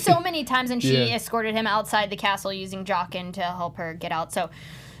 I mean, so many times, and she Yeah. escorted him outside the castle using Jaqen to help her get out. So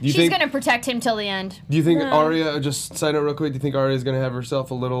you she's think- gonna protect him till the end. Do you think Arya, just side note real quick, do you think Arya's gonna have herself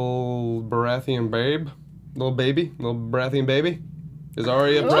a little Baratheon babe? Little Baratheon baby? Is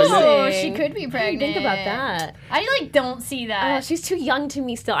Arya pregnant? Oh, Interesting. she could be pregnant. Think about that. I don't see that. She's too young to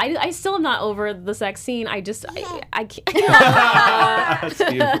me still. I still am not over the sex scene. I can't.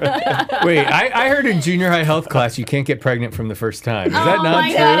 Wait, I heard in junior high health class you can't get pregnant from the first time. Is that oh not my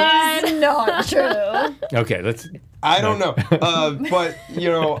true? God, that is not true. Okay, let's. I don't know, but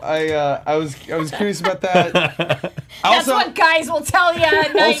I was curious about that. That's Also, what guys will tell you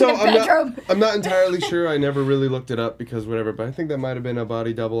at night also in the bedroom. I'm not entirely sure. I never really looked it up because whatever. But I think that might have been a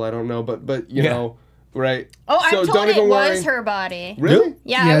body double. I don't know, but you Yeah. know, right? Oh, I'm so told don't it even was worry. her body. Really?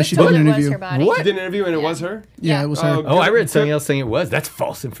 Yeah, Yeah, I was she told did it an was interview. her body. She did an interview and it was her. Yeah, it was her. Oh, I read something else saying it was. That's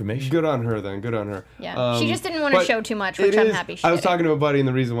false information. Good on her then. Good on her. Yeah, she just didn't want to but show too much, which it I'm is- happy she I was didn't. talking to a buddy, and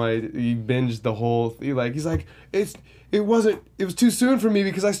the reason why he binged the whole, he's like, it was too soon for me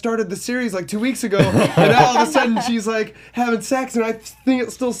because I started the series like 2 weeks ago, and now all of a sudden she's like having sex, and I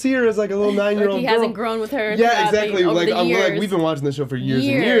still see her as like a little 9-year-old He girl. hasn't grown with her. Yeah, exactly. Over Like the I'm years. like we've been watching the show for years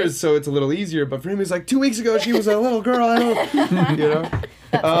and Years. years, so it's a little easier. But for him, he's like 2 weeks ago she was a little girl. I don't, you know.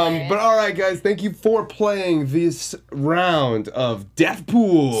 But all right, guys, thank you for playing this round of Death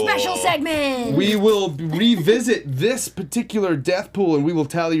Pool. Special segment. We will revisit this particular death pool, and we will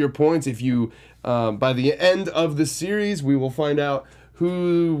tally your points. If you, by the end of the series, we will find out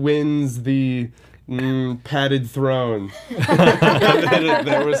who wins the padded throne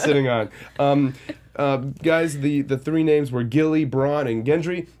that we're sitting on. Guys, the three names were Gilly, Bronn, and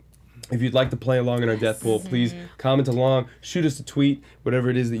Gendry. If you'd like to play along in our death pool, please comment along, shoot us a tweet, whatever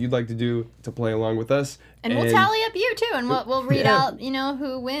it is that you'd like to do to play along with us. And we'll tally up you too, and we'll read out,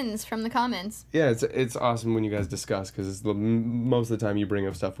 who wins from the comments. Yeah, it's awesome when you guys discuss because most of the time you bring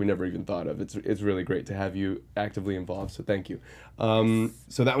up stuff we never even thought of. It's really great to have you actively involved. So thank you.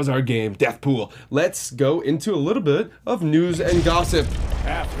 So that was our game, Death Pool. Let's go into a little bit of news and gossip.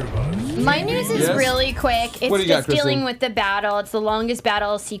 My news is Yes? really quick. It's What do you got, just dealing Kristen? with the battle. It's the longest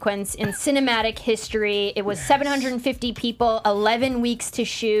battle sequence in cinematic history. It was 750 people, 11 weeks to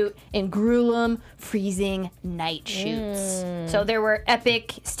shoot, in gruesome, freezing night shoots. So there were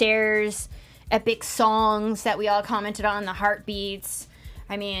epic stares, epic songs that we all commented on, the heartbeats.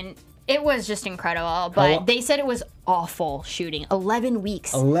 I mean, it was just incredible. But they said it was awful shooting. 11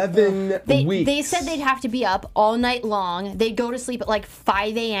 weeks. 11 weeks. They said they'd have to be up all night long. They'd go to sleep at like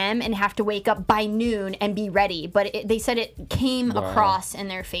 5 a.m. and have to wake up by noon and be ready. But they said it came across in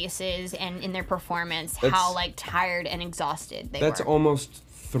their faces and in their performance how like tired and exhausted they That's were. almost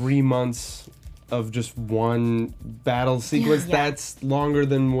 3 months of just one battle sequence. Yeah. That's longer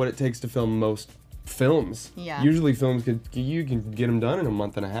than what it takes to film most films. Yeah. Usually films you can get them done in a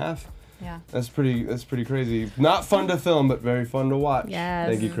month and a half. Yeah. That's pretty crazy. Not fun to film, but very fun to watch. Yes.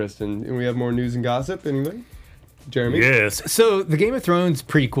 Thank you, Kristen. And we have more news and gossip. Anybody? Jeremy? Yes. So the Game of Thrones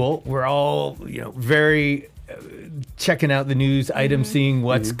prequel, we're all, very checking out the news items, seeing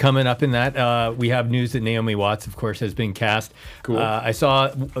what's coming up in that. We have news that Naomi Watts, of course, has been cast. Cool. I saw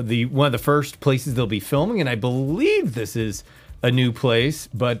one of the first places they'll be filming, and I believe this is a new place,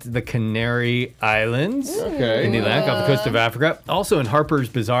 but the Canary Islands Okay. in the Atlantic off the coast of Africa. Also in Harper's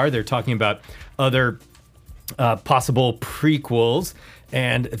Bazaar, they're talking about other possible prequels,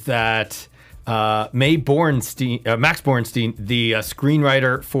 and that Max Bornstein, the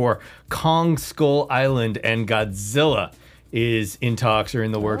screenwriter for Kong Skull Island and Godzilla, is in talks or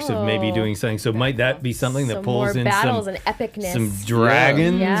in the works of maybe doing something. So might that be something that Some pulls more in battles some and epicness. some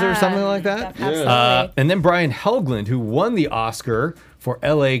dragons Yeah. or something like that? Absolutely. And then Brian Helgeland, who won the Oscar for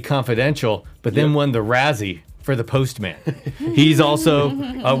L.A. Confidential, but then won the Razzie for The Postman. He's also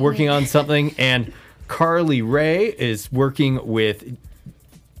working on something. And Carly Rae is working with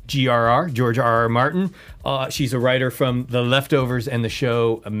George R.R. Martin. She's a writer from The Leftovers and the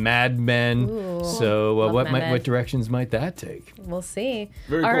show Mad Men. So Love Mad Men. what directions might that take? We'll see.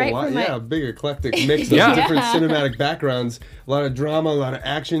 Very All cool. right, Wow, for my- yeah, big eclectic mix of different cinematic backgrounds. A lot of drama, a lot of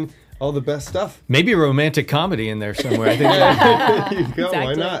action. All the best stuff. Maybe a romantic comedy in there somewhere. I think. There you go.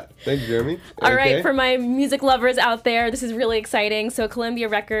 Why Exactly. not? Thank you, Jeremy. All right, Okay. for my music lovers out there, this is really exciting. So Columbia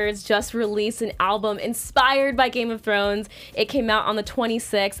Records just released an album inspired by Game of Thrones. It came out on the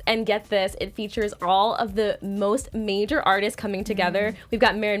 26th, and get this, it features all of the most major artists coming together. We've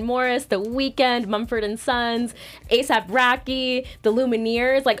got Maren Morris, The Weeknd, Mumford & Sons, A$AP Rocky, The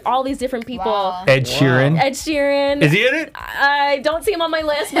Lumineers, like all these different people. Wow. Ed Sheeran. Ed Sheeran. Is he in it? I don't see him on my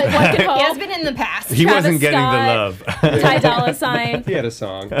list, but one could hope. He has been in the past. He Travis wasn't getting Scott. the love. Ty Dolla $ign. He had a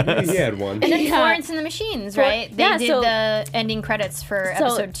song. He had one. And then Yeah. Florence and the Machines, right? They yeah, did so- the ending credits for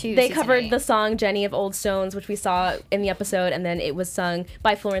episode 2. They season covered 8. the song Jenny of Old Stones, which we saw in the episode, and then it was sung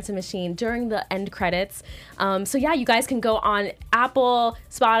by Florence and Machine during the end credits. So yeah, you guys can go on Apple,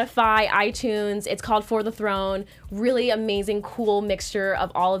 Spotify, iTunes. It's called For the Throne. Really amazing, cool mixture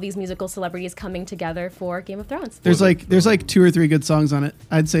of all of these musical celebrities coming together for Game of Thrones. There's like 2 or 3 good songs on it.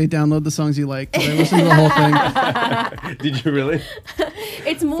 I'd say download the songs you like. 'Cause I listened to the whole thing. Did you really?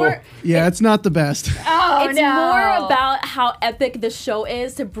 It's more. Yeah, it's not the best. Oh, It's more about how epic the show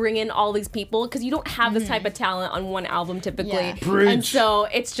is to bring in all these people, because you don't have this type of talent on one album typically. Yeah. And so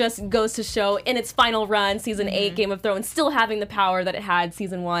it's just goes to show in its final run, season 8, Game of Thrones still having the power that it had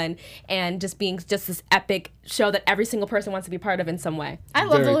season 1, and just being just this epic show that every single person wants to be part of in some way. I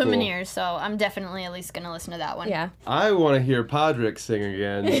love Very the cool. Lumineers, so I'm definitely at least going to listen to that one. Yeah. I want to hear Podrick sing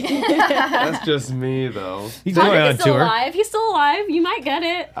again. That's just me, though. He's going on He's still tour. alive. He's still alive. You might get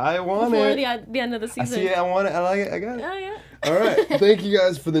it I want before it. the end of the I season. see it. I want it. I like it. I got it. Oh, yeah. All right. Thank you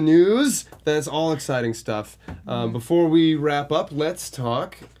guys for the news. That's all exciting stuff. Before we wrap up, let's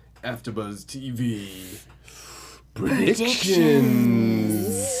talk AfterBuzz TV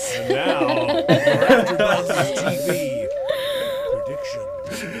predictions. Now, for AfterBuzz TV prediction.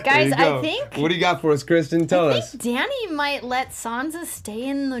 There Guys, you go. I think What do you got for us, Kristen? Tell us. Danny might let Sansa stay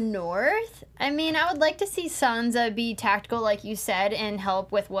in the north. I mean, I would like to see Sansa be tactical, like you said, and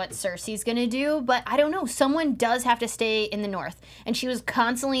help with what Cersei's gonna do, but I don't know. Someone does have to stay in the north. And she was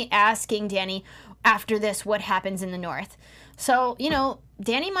constantly asking Danny, after this, what happens in the north. So,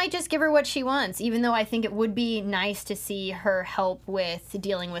 Danny might just give her what she wants, even though I think it would be nice to see her help with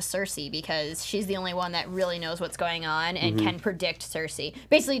dealing with Cersei, because she's the only one that really knows what's going on and can predict Cersei.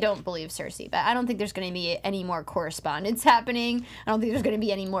 Basically, don't believe Cersei, but I don't think there's going to be any more correspondence happening. I don't think there's going to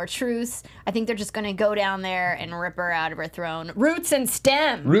be any more truce. I think they're just going to go down there and rip her out of her throne. Roots and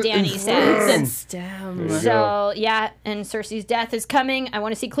stem, Root Danny and says. stem. Stem. There you go. So, yeah, and Cersei's death is coming. I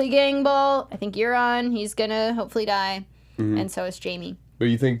want to see Clegane. I think Euron, he's going to hopefully die. And so is Jaime. But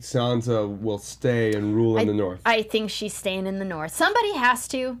you think Sansa will stay and rule in the north? I think she's staying in the north. Somebody has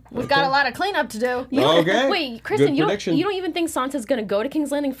to. We've got a lot of cleanup to do. Okay. Wait, Kristen, Good you prediction. don't even think Sansa's gonna go to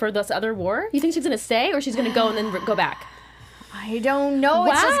King's Landing for this other war? You think she's gonna stay, or she's gonna go and then go back? I don't know.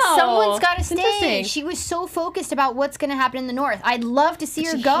 It's just Wow. someone's got to It's stay. interesting. She was so focused about what's going to happen in the north. I'd love to see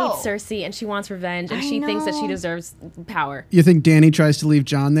her She go. hates Cersei and she wants revenge, and I she thinks that she know. deserves power. You think Danny tries to leave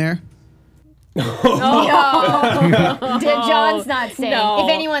John there? John's not staying. No. If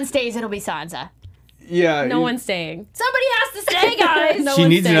anyone stays, it'll be Sansa. Yeah. No one's staying. Somebody has to stay, guys. No She one's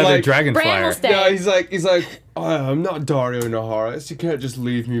needs staying. another Like, dragon Bran will flyer. stay. Yeah, he's like, oh, I'm not Dario Naharis. You can't just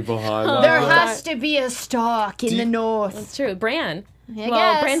leave me behind. like There that." has to be a Stark in the north. It's true. Bran. I well,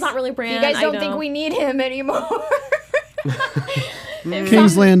 guess. Bran's not really Bran. You guys I don't know. think we need him anymore.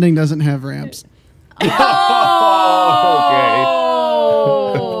 King's Landing doesn't have ramps.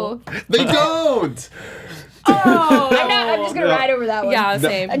 Oh. They don't. I'm just going to ride over that one. Yeah,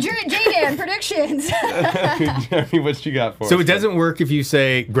 same. J-Dan, predictions. Jeremy, what you got for So us? it doesn't work if you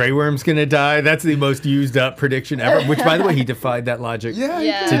say Grey Worm's gonna die. That's the most used up prediction ever. Which, by the way, he defied that logic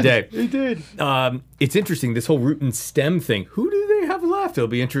Yeah. today. He did. It's interesting, this whole root and stem thing. Who do they have left? It'll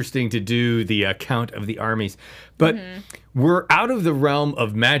be interesting to do the count of the armies. But we're out of the realm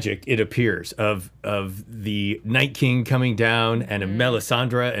of magic, it appears, of the Night King coming down and of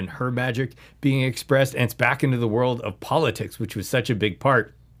Melisandre and her magic being expressed. And it's back into the world of politics, which was such a big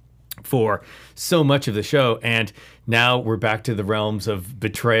part for so much of the show. And now we're back to the realms of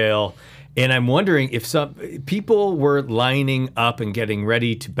betrayal. And I'm wondering if some people were lining up and getting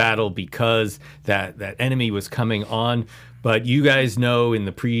ready to battle because that enemy was coming on. But you guys know in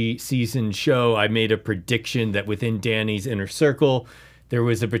the preseason show, I made a prediction that within Danny's inner circle, there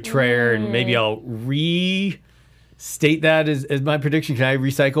was a betrayer. And maybe I'll restate that as my prediction. Can I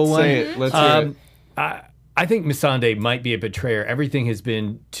recycle one? Say it. Let's hear it. I think Missandei might be a betrayer. Everything has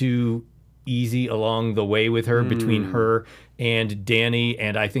been too easy along the way with her, between her and Danny,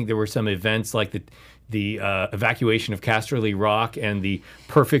 and I think there were some events like the evacuation of Casterly Rock and the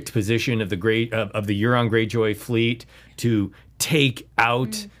perfect position of the Euron Greyjoy fleet to take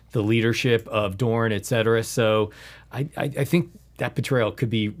out the leadership of Dorne, etc. So I think that betrayal could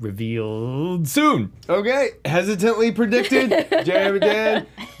be revealed soon. Okay, hesitantly predicted. Jeremy Dan,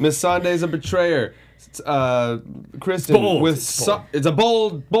 Miss Sunday's a betrayer. Kristen Bold. It's a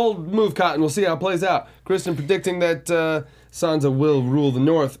bold move, Cotton. We'll see how it plays out. Kristen predicting that Sansa will rule the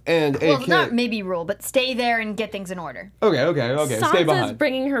North and Well, AK. not maybe rule, but stay there and get things in order. Okay. Stay Sansa's behind.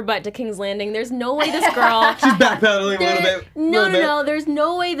 bringing her butt to King's Landing. There's no way this girl. She's backpedaling a little bit. No. There's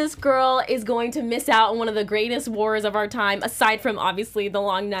no way this girl is going to miss out on one of the greatest wars of our time, aside from obviously the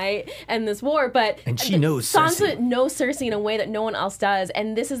Long Night and this war. But And she knows Sansa Cersei. knows Cersei in a way that no one else does,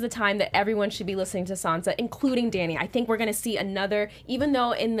 and this is the time that everyone should be listening to Sansa, including Dany. I think we're going to see another. Even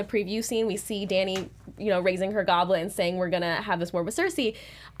though in the preview scene we see Dany, raising her goblet and saying we're going to have this war with Cersei,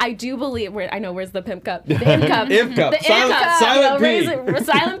 I do believe. I know where's the pimp cup? The imp cup. Imp cup. The imp cup. Silent P.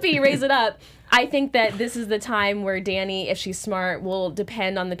 Silent P. Raise it up. I think that this is the time where Dany, if she's smart, will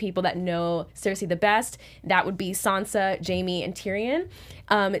depend on the people that know Cersei the best. That would be Sansa, Jaime, and Tyrion.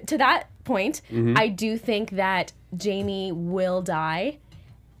 To that point, I do think that Jaime will die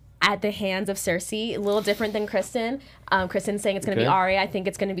at the hands of Cersei. A little different than Kristen. Kristen's saying it's going to be Arya. I think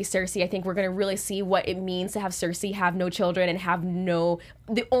it's going to be Cersei. I think we're going to really see what it means to have Cersei have no children and have no...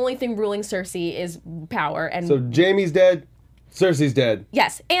 The only thing ruling Cersei is power. And So Jaime's dead. Cersei's dead.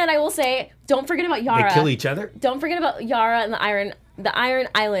 yes, and I will say, don't forget about Yara. They kill each other? Don't forget about Yara and the Iron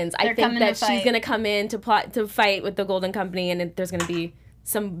Islands. I They're think coming that to she's fight. going to come in to fight with the Golden Company, and there's going to be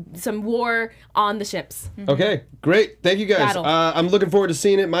some war on the ships. Okay, great. Thank you guys. Battle. I'm looking forward to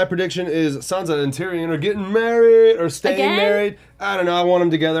seeing it. My prediction is Sansa and Tyrion are getting married or staying Again? married. I don't know. I want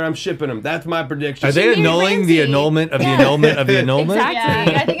them together. I'm shipping them. That's my prediction. Are they needed annulling the Ramsay. annulment of the annulment of the annulment?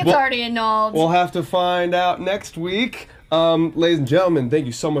 Exactly. Yeah, I think it's already annulled. We'll have to find out next week. Ladies and gentlemen, thank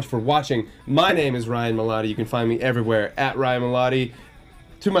you so much for watching. My name is Ryan Malati. You can find me everywhere at Ryan Malati.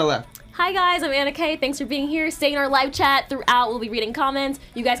 To my left. Hi guys, I'm Anna Kay. Thanks for being here. Stay in our live chat throughout. We'll be reading comments.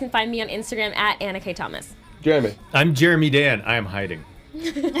 You guys can find me on Instagram at Anna K. Thomas. Jeremy. I'm Jeremy Dan. I am hiding.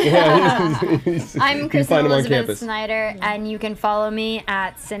 I'm Kristen find him on Elizabeth campus. Snyder, and you can follow me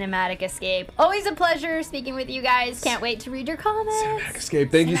at Cinematic Escape. Always a pleasure speaking with you guys. Can't wait to read your comments. Escape.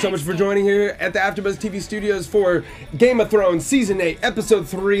 Thank you so much for joining here at the AfterBuzz TV studios for Game of Thrones Season 8, Episode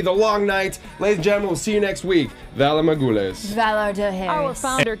 3, The Long Night. Ladies and gentlemen, we'll see you next week. Vala Magules. Valor de Harris. Our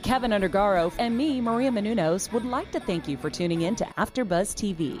founder, Kevin Undergaro, and me, Maria Menounos, would like to thank you for tuning in to AfterBuzz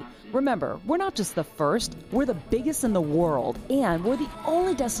TV. Remember, we're not just the first, we're the biggest in the world, and we're the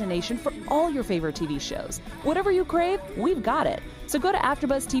only destination for all your favorite TV shows. Whatever you crave, we've got it. So go to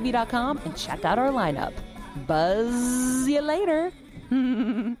AfterBuzzTV.com and check out our lineup. Buzz you later.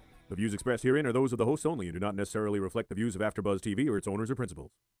 The views expressed herein are those of the hosts only and do not necessarily reflect the views of AfterBuzz TV or its owners or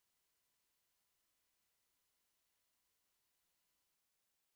principals.